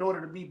you in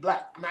order to be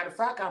black. Matter of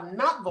fact, I'm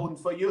not voting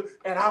for you,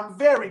 and I'm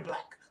very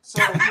black.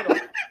 So,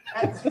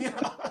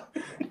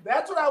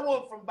 that's what I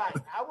want from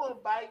Biden. I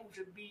want Biden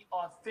to be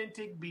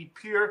authentic, be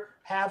pure,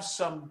 have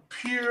some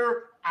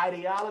pure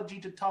ideology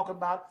to talk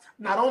about.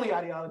 Not only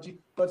ideology,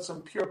 but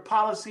some pure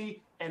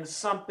policy and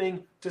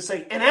something to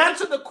say. And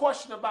answer the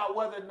question about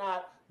whether or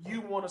not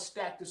you want to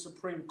stack the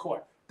Supreme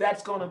Court.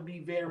 That's going to be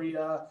very,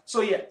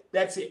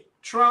 that's it.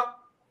 Trump,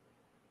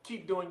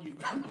 keep doing you.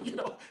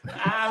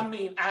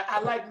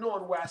 I like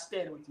knowing where I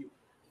stand with you.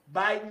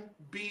 Biden,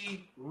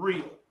 be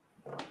real.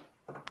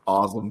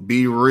 Awesome.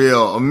 Be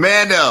real.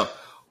 Amanda,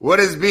 what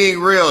is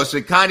being real?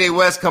 Should Kanye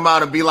West come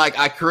out and be like,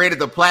 I created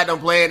the platinum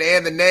plan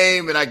and the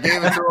name and I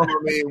gave it to him? I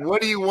mean,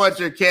 what do you want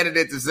your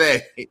candidate to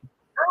say?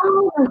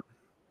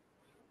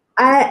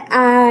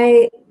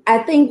 I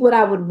think what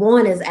I would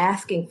want is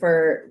asking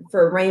for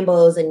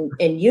rainbows and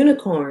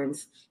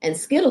unicorns and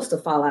Skittles to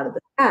fall out of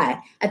the sky.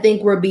 I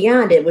think we're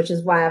beyond it, which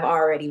is why I've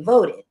already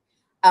voted.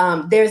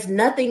 There's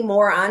nothing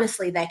more,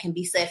 honestly, that can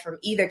be said from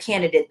either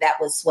candidate that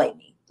would sway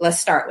me. Let's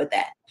start with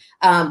that.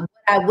 What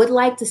I would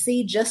like to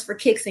see, just for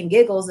kicks and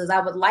giggles, is I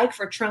would like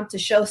for Trump to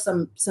show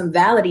some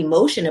valid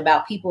emotion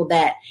about people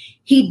that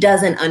he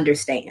doesn't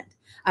understand.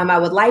 I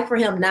would like for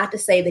him not to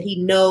say that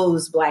he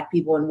knows Black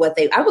people and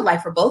I would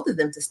like for both of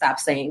them to stop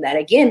saying that.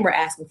 Again, we're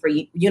asking for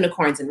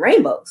unicorns and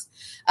rainbows.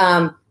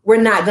 We're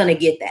not going to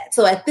get that.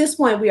 So at this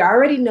point, we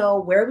already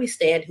know where we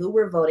stand, who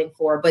we're voting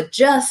for. But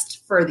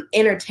just for the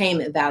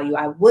entertainment value,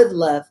 I would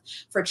love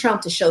for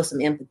Trump to show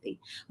some empathy.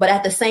 But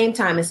at the same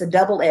time, it's a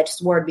double-edged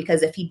sword,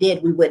 because if he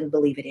did, we wouldn't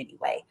believe it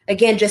anyway.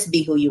 Again, just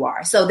be who you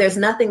are. So there's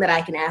nothing that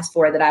I can ask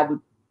for that I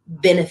would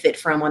benefit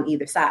from on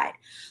either side.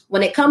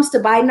 When it comes to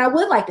Biden, I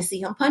would like to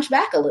see him punch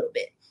back a little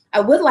bit.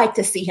 I would like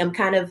to see him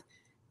kind of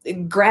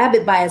grab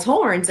it by his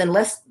horns and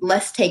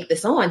let's take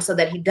this on, so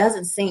that he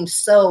doesn't seem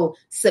so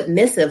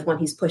submissive when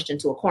he's pushed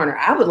into a corner.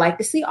 I would like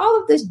to see all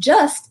of this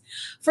just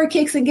for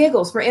kicks and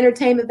giggles, for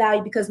entertainment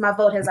value, because my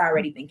vote has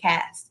already been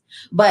cast.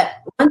 But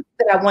one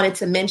thing that I wanted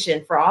to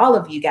mention for all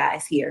of you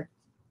guys here,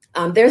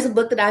 there's a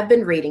book that I've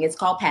been reading. It's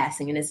called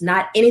Passing, and it's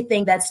not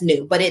anything that's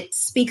new, but it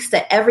speaks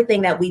to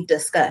everything that we've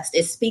discussed.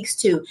 It speaks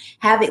to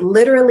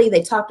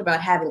they talked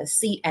about having a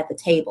seat at the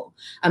table.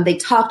 They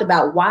talked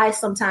about why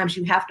sometimes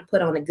you have to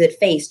put on a good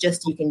face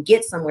just so you can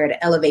get somewhere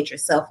to elevate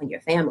yourself and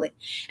your family.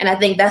 And I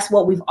think that's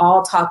what we've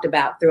all talked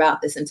about throughout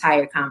this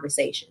entire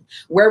conversation.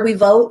 Where we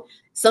vote,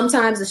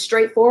 sometimes it's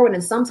straightforward,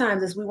 and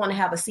sometimes it's we want to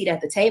have a seat at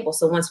the table.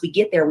 So once we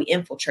get there, we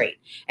infiltrate.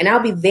 And I'll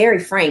be very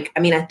frank. I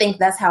mean, I think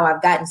that's how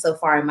I've gotten so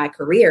far in my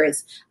career,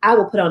 is I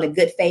will put on a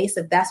good face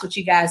if that's what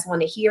you guys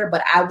want to hear,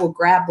 but I will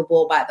grab the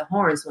bull by the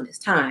horns when it's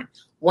time.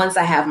 Once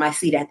I have my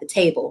seat at the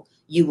table,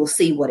 you will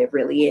see what it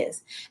really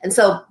is. And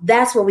so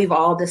that's what we've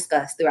all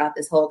discussed throughout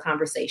this whole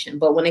conversation.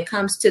 But when it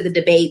comes to the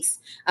debates,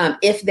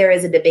 if there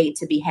is a debate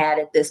to be had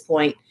at this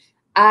point,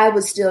 I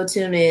would still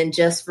tune in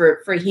just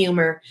for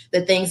humor.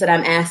 The things that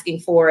I'm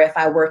asking for, if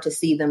I were to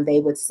see them, they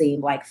would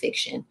seem like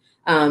fiction.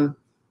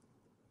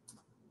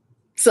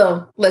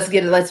 So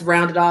let's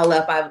round it all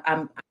up.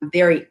 I'm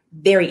very,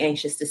 very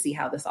anxious to see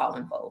how this all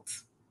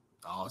unfolds.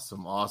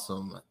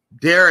 Awesome.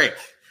 Derek,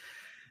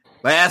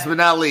 last but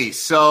not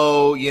least.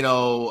 So,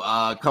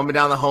 coming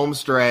down the home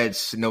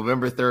stretch,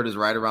 November 3rd is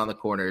right around the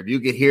corner. If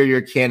you could hear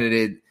your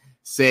candidate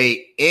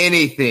say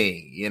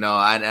anything,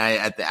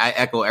 I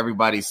echo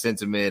everybody's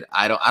sentiment.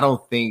 I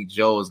don't think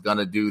Joe is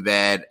gonna do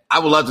that. I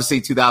would love to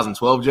see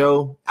 2012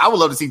 Joe. I would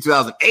love to see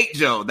 2008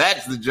 Joe.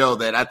 That's the Joe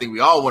that I think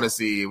we all want to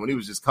see, when he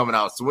was just coming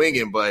out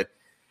swinging. But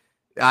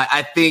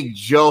I think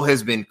Joe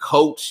has been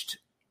coached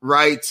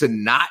right to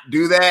not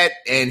do that,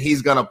 and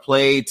he's gonna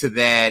play to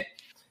that.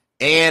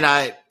 And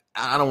I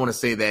don't want to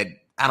say that.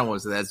 I don't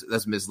want to say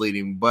that's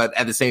misleading. But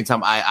at the same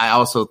time, I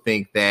also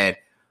think that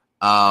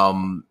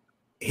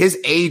his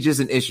age is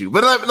an issue.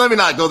 But let me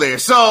not go there.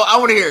 So I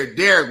want to hear,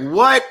 Derek,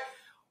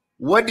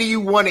 what do you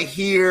want to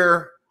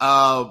hear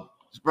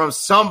from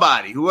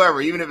somebody,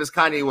 whoever, even if it's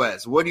Kanye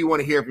West? What do you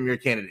want to hear from your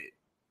candidate?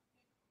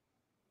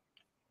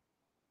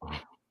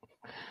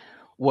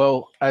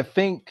 Well, I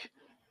think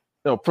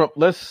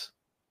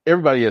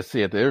everybody has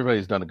said that.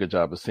 Everybody's done a good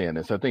job of saying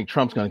this. I think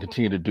Trump's going to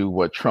continue to do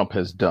what Trump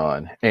has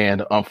done.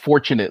 And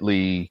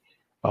unfortunately,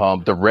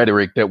 the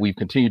rhetoric that we've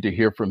continued to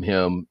hear from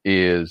him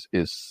is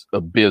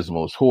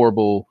abysmal. It's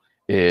horrible.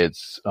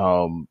 It's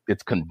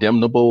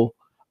condemnable.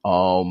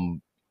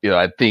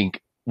 I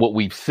think what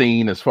we've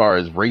seen as far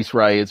as race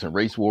riots and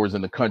race wars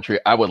in the country,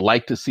 I would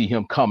like to see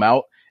him come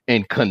out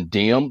and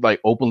condemn,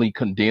 like openly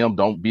condemn,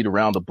 don't beat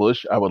around the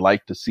bush. I would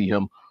like to see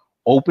him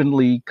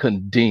openly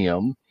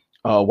condemn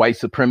white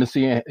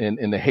supremacy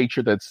and the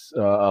hatred that's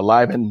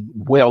alive and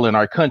well in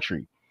our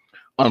country.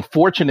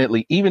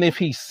 Unfortunately, even if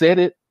he said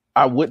it,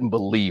 I wouldn't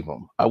believe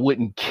him. I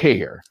wouldn't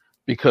care,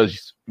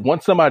 because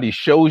once somebody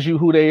shows you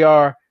who they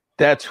are,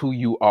 that's who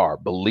you are.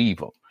 Believe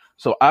him.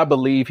 So I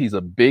believe he's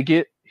a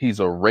bigot, he's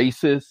a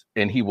racist,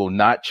 and he will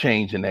not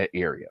change in that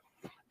area.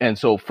 And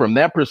so from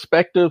that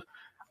perspective,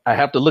 I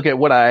have to look at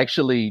what I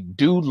actually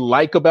do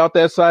like about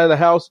that side of the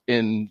house.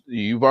 And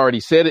you've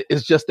already said it,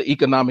 it's just the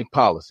economic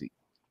policy.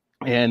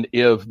 And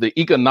if the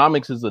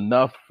economics is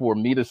enough for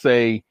me to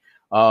say,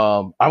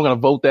 I'm going to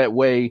vote that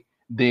way,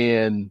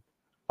 then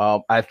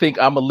I think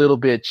I'm a little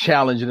bit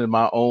challenged in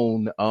my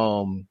own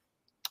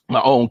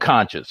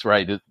conscience,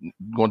 right?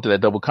 Going to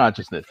that double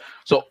consciousness.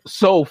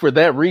 So for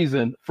that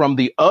reason, from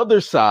the other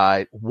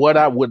side, what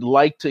I would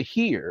like to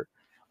hear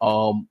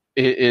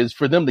is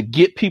for them to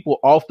get people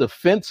off the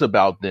fence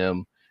about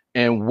them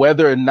and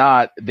whether or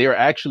not they're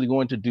actually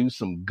going to do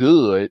some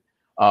good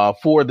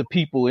for the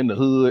people in the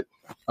hood,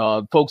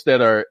 folks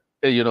that are,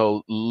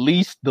 the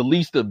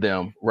least of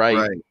them,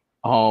 right?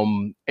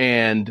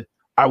 And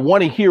I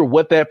want to hear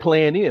what that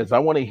plan is. I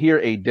want to hear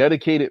a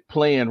dedicated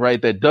plan, right,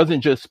 that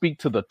doesn't just speak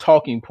to the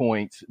talking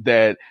points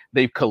that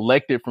they've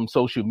collected from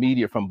social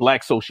media, from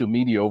Black social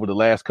media over the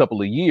last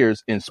couple of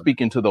years, and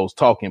speaking to those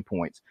talking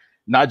points,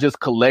 not just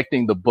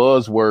collecting the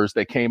buzzwords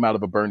that came out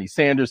of a Bernie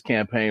Sanders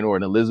campaign or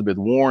an Elizabeth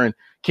Warren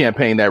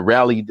campaign that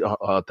rallied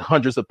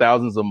hundreds of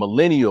thousands of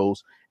millennials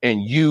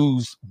and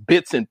use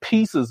bits and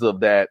pieces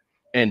of that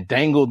and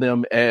dangle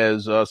them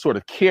as sort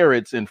of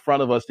carrots in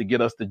front of us to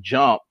get us to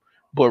jump,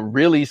 but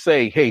really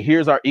say, hey,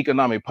 here's our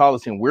economic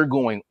policy, and we're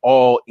going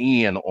all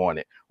in on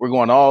it. We're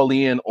going all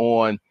in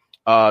on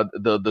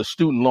the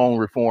student loan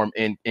reform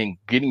and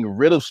getting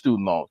rid of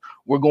student loans.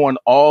 We're going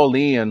all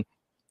in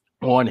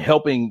on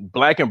helping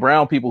Black and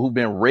brown people who've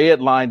been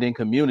redlined in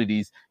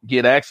communities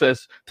get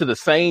access to the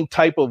same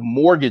type of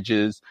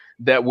mortgages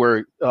that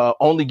were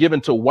only given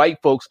to white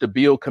folks to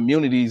build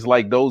communities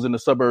like those in the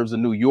suburbs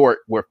of New York,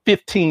 where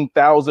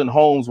 15,000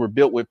 homes were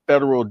built with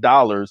federal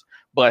dollars,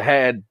 but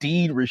had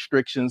deed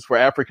restrictions for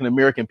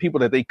African-American people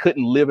that they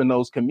couldn't live in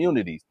those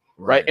communities,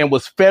 right? And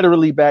was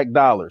federally backed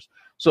dollars.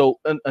 So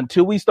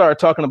until we start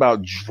talking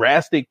about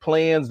drastic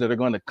plans that are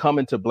going to come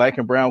into Black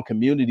and brown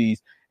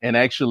communities and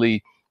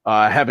actually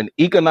have an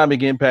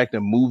economic impact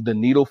and move the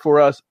needle for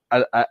us,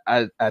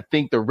 I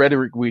think the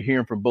rhetoric we're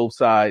hearing from both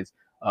sides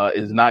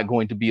is not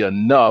going to be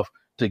enough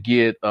to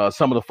get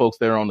some of the folks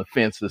that are on the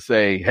fence to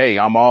say, hey,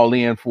 I'm all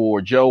in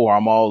for Joe, or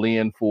I'm all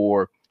in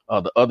for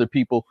the other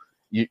people.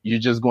 You're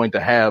just going to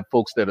have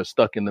folks that are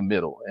stuck in the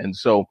middle. And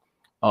so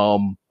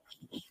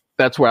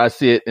that's where I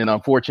sit. And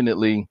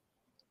unfortunately,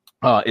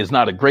 it's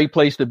not a great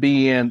place to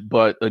be in.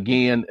 But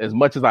again, as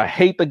much as I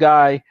hate the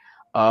guy,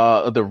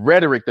 the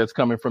rhetoric that's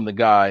coming from the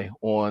guy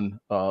on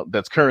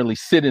that's currently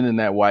sitting in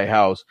that White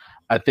House,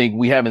 I think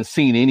we haven't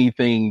seen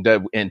anything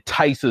that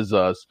entices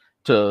us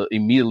to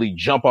immediately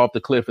jump off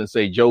the cliff and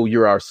say, Joe,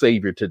 you're our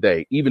savior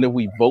today. Even if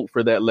we vote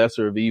for that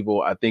lesser of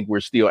evil, I think we're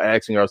still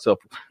asking ourselves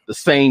the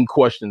same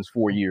questions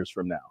 4 years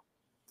from now.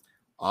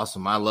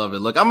 Awesome. I love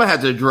it. Look, I'm going to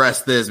have to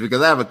address this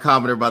because I have a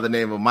commenter by the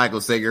name of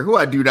Michael Sager, who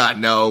I do not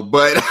know,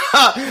 but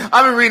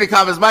I've been reading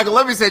comments. Michael,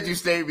 let me set you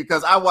straight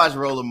because I watch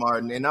Roland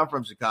Martin and I'm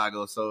from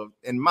Chicago. So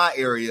in my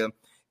area,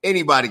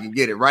 anybody can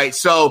get it, right?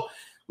 So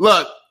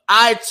look,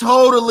 I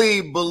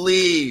totally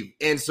believe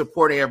in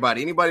supporting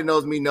everybody. Anybody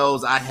knows me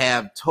knows I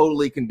have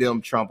totally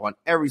condemned Trump on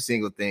every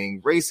single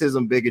thing.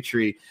 Racism,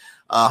 bigotry,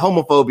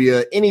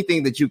 homophobia,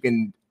 anything that you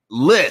can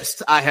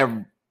list, I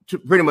have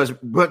pretty much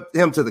put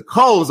him to the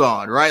coals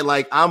on, right?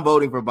 Like, I'm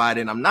voting for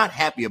Biden. I'm not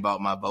happy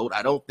about my vote.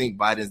 I don't think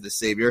Biden's the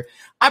savior.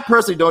 I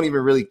personally don't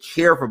even really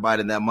care for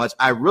Biden that much.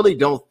 I really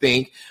don't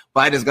think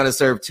Biden's going to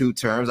serve 2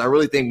 terms. I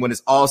really think when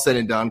it's all said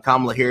and done,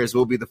 Kamala Harris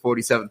will be the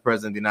 47th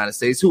president of the United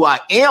States, who I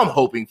am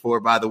hoping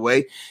for, by the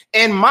way.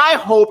 And my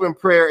hope and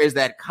prayer is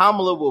that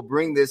Kamala will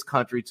bring this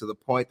country to the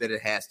point that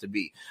it has to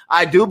be.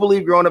 I do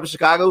believe, growing up in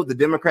Chicago, the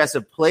Democrats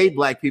have played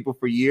Black people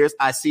for years.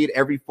 I see it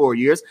every 4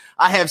 years.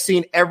 I have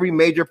seen every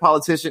major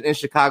politician in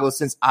Chicago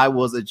since I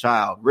was a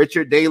child.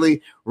 Richard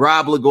Daley,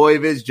 Rod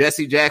Blagojevich,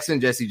 Jesse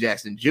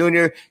Jackson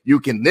Jr. You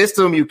can list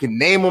them. You can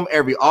name them.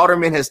 Every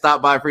alderman has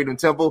stopped by Freedom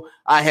Temple.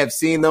 I have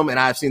seen them, and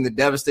I've seen the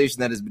devastation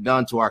that has been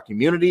done to our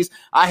communities.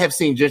 I have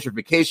seen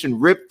gentrification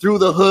rip through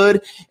the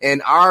hood,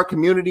 and our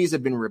communities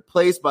have been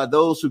replaced by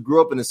those who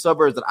grew up in the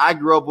suburbs that I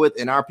grew up with,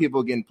 and our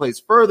people getting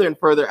placed further and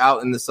further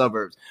out in the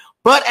suburbs.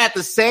 But at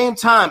the same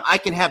time, I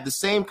can have the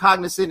same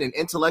cognizant and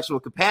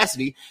intellectual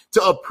capacity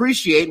to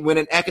appreciate when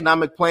an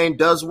economic plan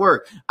does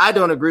work. I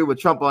don't agree with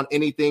Trump on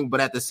anything, but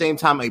at the same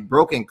time, a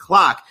broken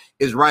clock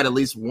is right at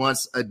least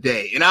once a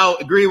day. And I'll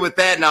agree with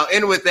that, and I'll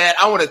end with that.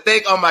 I want to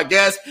thank all my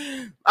guests.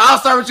 I'll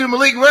start with you,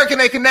 Malik. Where can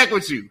they connect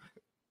with you?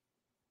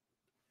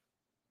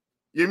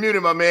 You're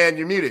muted, my man.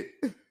 You're muted.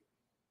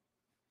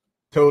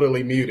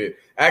 Totally muted.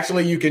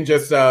 Actually, you can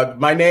just,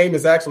 my name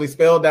is actually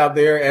spelled out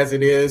there as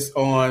it is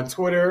on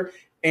Twitter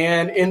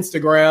and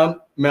Instagram,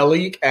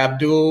 Malik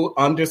Abdul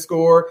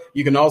 _.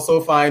 You can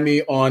also find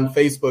me on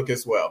Facebook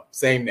as well.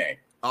 Same name.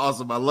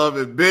 Awesome. I love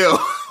it. Bill,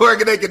 where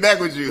can they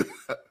connect with you?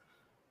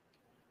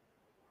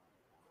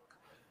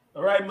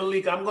 All right,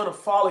 Malik, I'm going to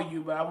follow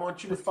you, but I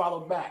want you to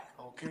follow back,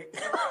 okay?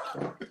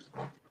 All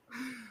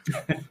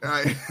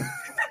right.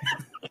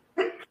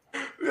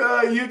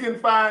 You can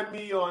find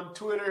me on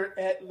Twitter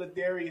at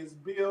Ladarius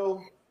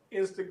Bill,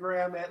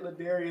 Instagram at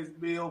Ladarius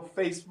Bill,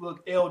 Facebook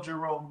L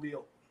Jerome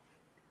Bill.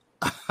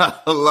 I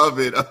love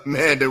it.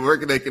 Amanda, where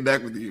can they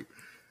connect with you?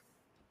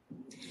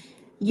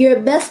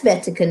 Your best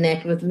bet to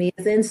connect with me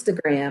is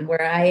Instagram,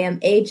 where I am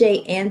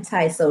AJ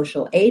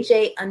Antisocial,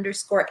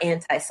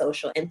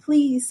 AJ_Antisocial. And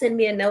please send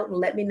me a note and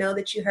let me know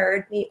that you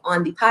heard me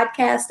on the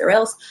podcast, or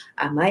else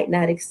I might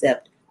not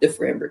accept the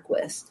friend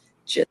request.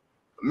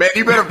 Man,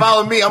 you better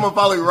follow me. I'm going to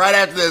follow you right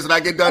after this when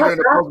I get done doing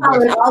the I'm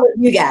following all of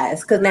you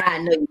guys because now I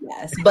know you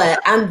guys. But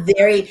I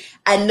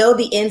know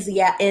the ins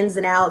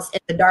and outs in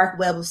the dark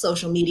web of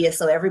social media,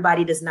 so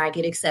everybody does not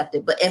get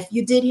accepted. But if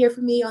you did hear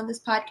from me on this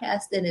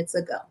podcast, then it's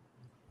a go.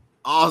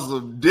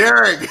 Awesome.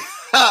 Derek.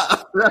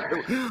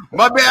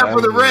 My bad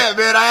for the rant,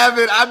 man.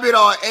 I've been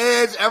on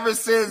edge ever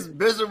since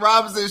Bishop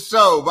Robinson's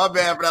show. My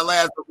bad for that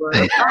last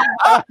one.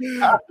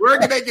 Where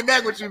can they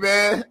connect with you,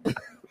 man?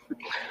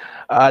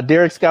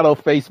 Derek Scott on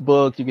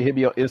Facebook. You can hit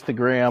me on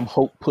Instagram,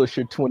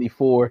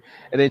 HopePusher24.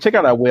 And then check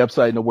out our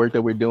website and the work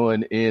that we're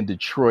doing in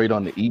Detroit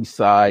on the east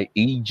side,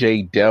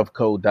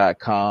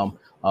 ejdevco.com.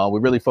 We're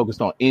really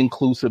focused on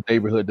inclusive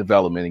neighborhood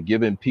development and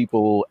giving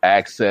people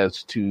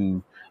access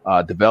to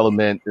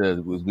development.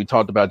 We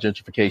talked about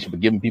gentrification, but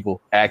giving people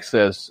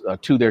access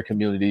to their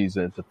communities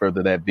and to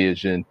further that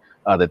vision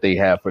that they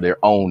have for their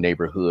own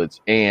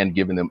neighborhoods and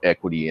giving them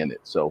equity in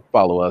it. So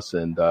follow us,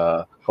 and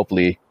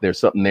hopefully there's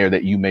something there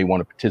that you may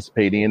want to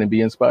participate in and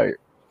be inspired.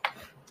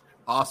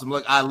 Awesome.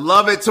 Look, I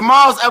love it.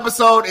 Tomorrow's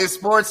episode is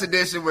Sports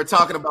Edition. We're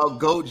talking about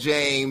GOAT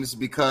James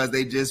because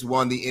they just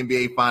won the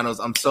NBA Finals.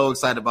 I'm so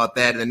excited about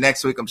that. And the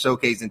next week, I'm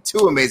showcasing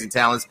two amazing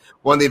talents.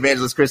 One, the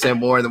evangelist Chris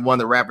Moore, and one,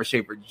 the rapper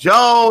Schaefer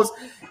Jones.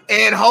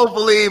 And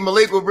hopefully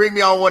Malik will bring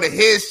me on one of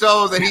his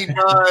shows that he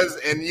does,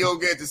 and you'll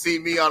get to see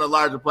me on a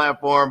larger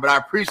platform. But I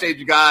appreciate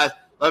you guys.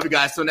 Love you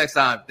guys. Till next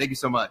time. Thank you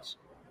so much.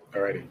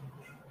 All righty.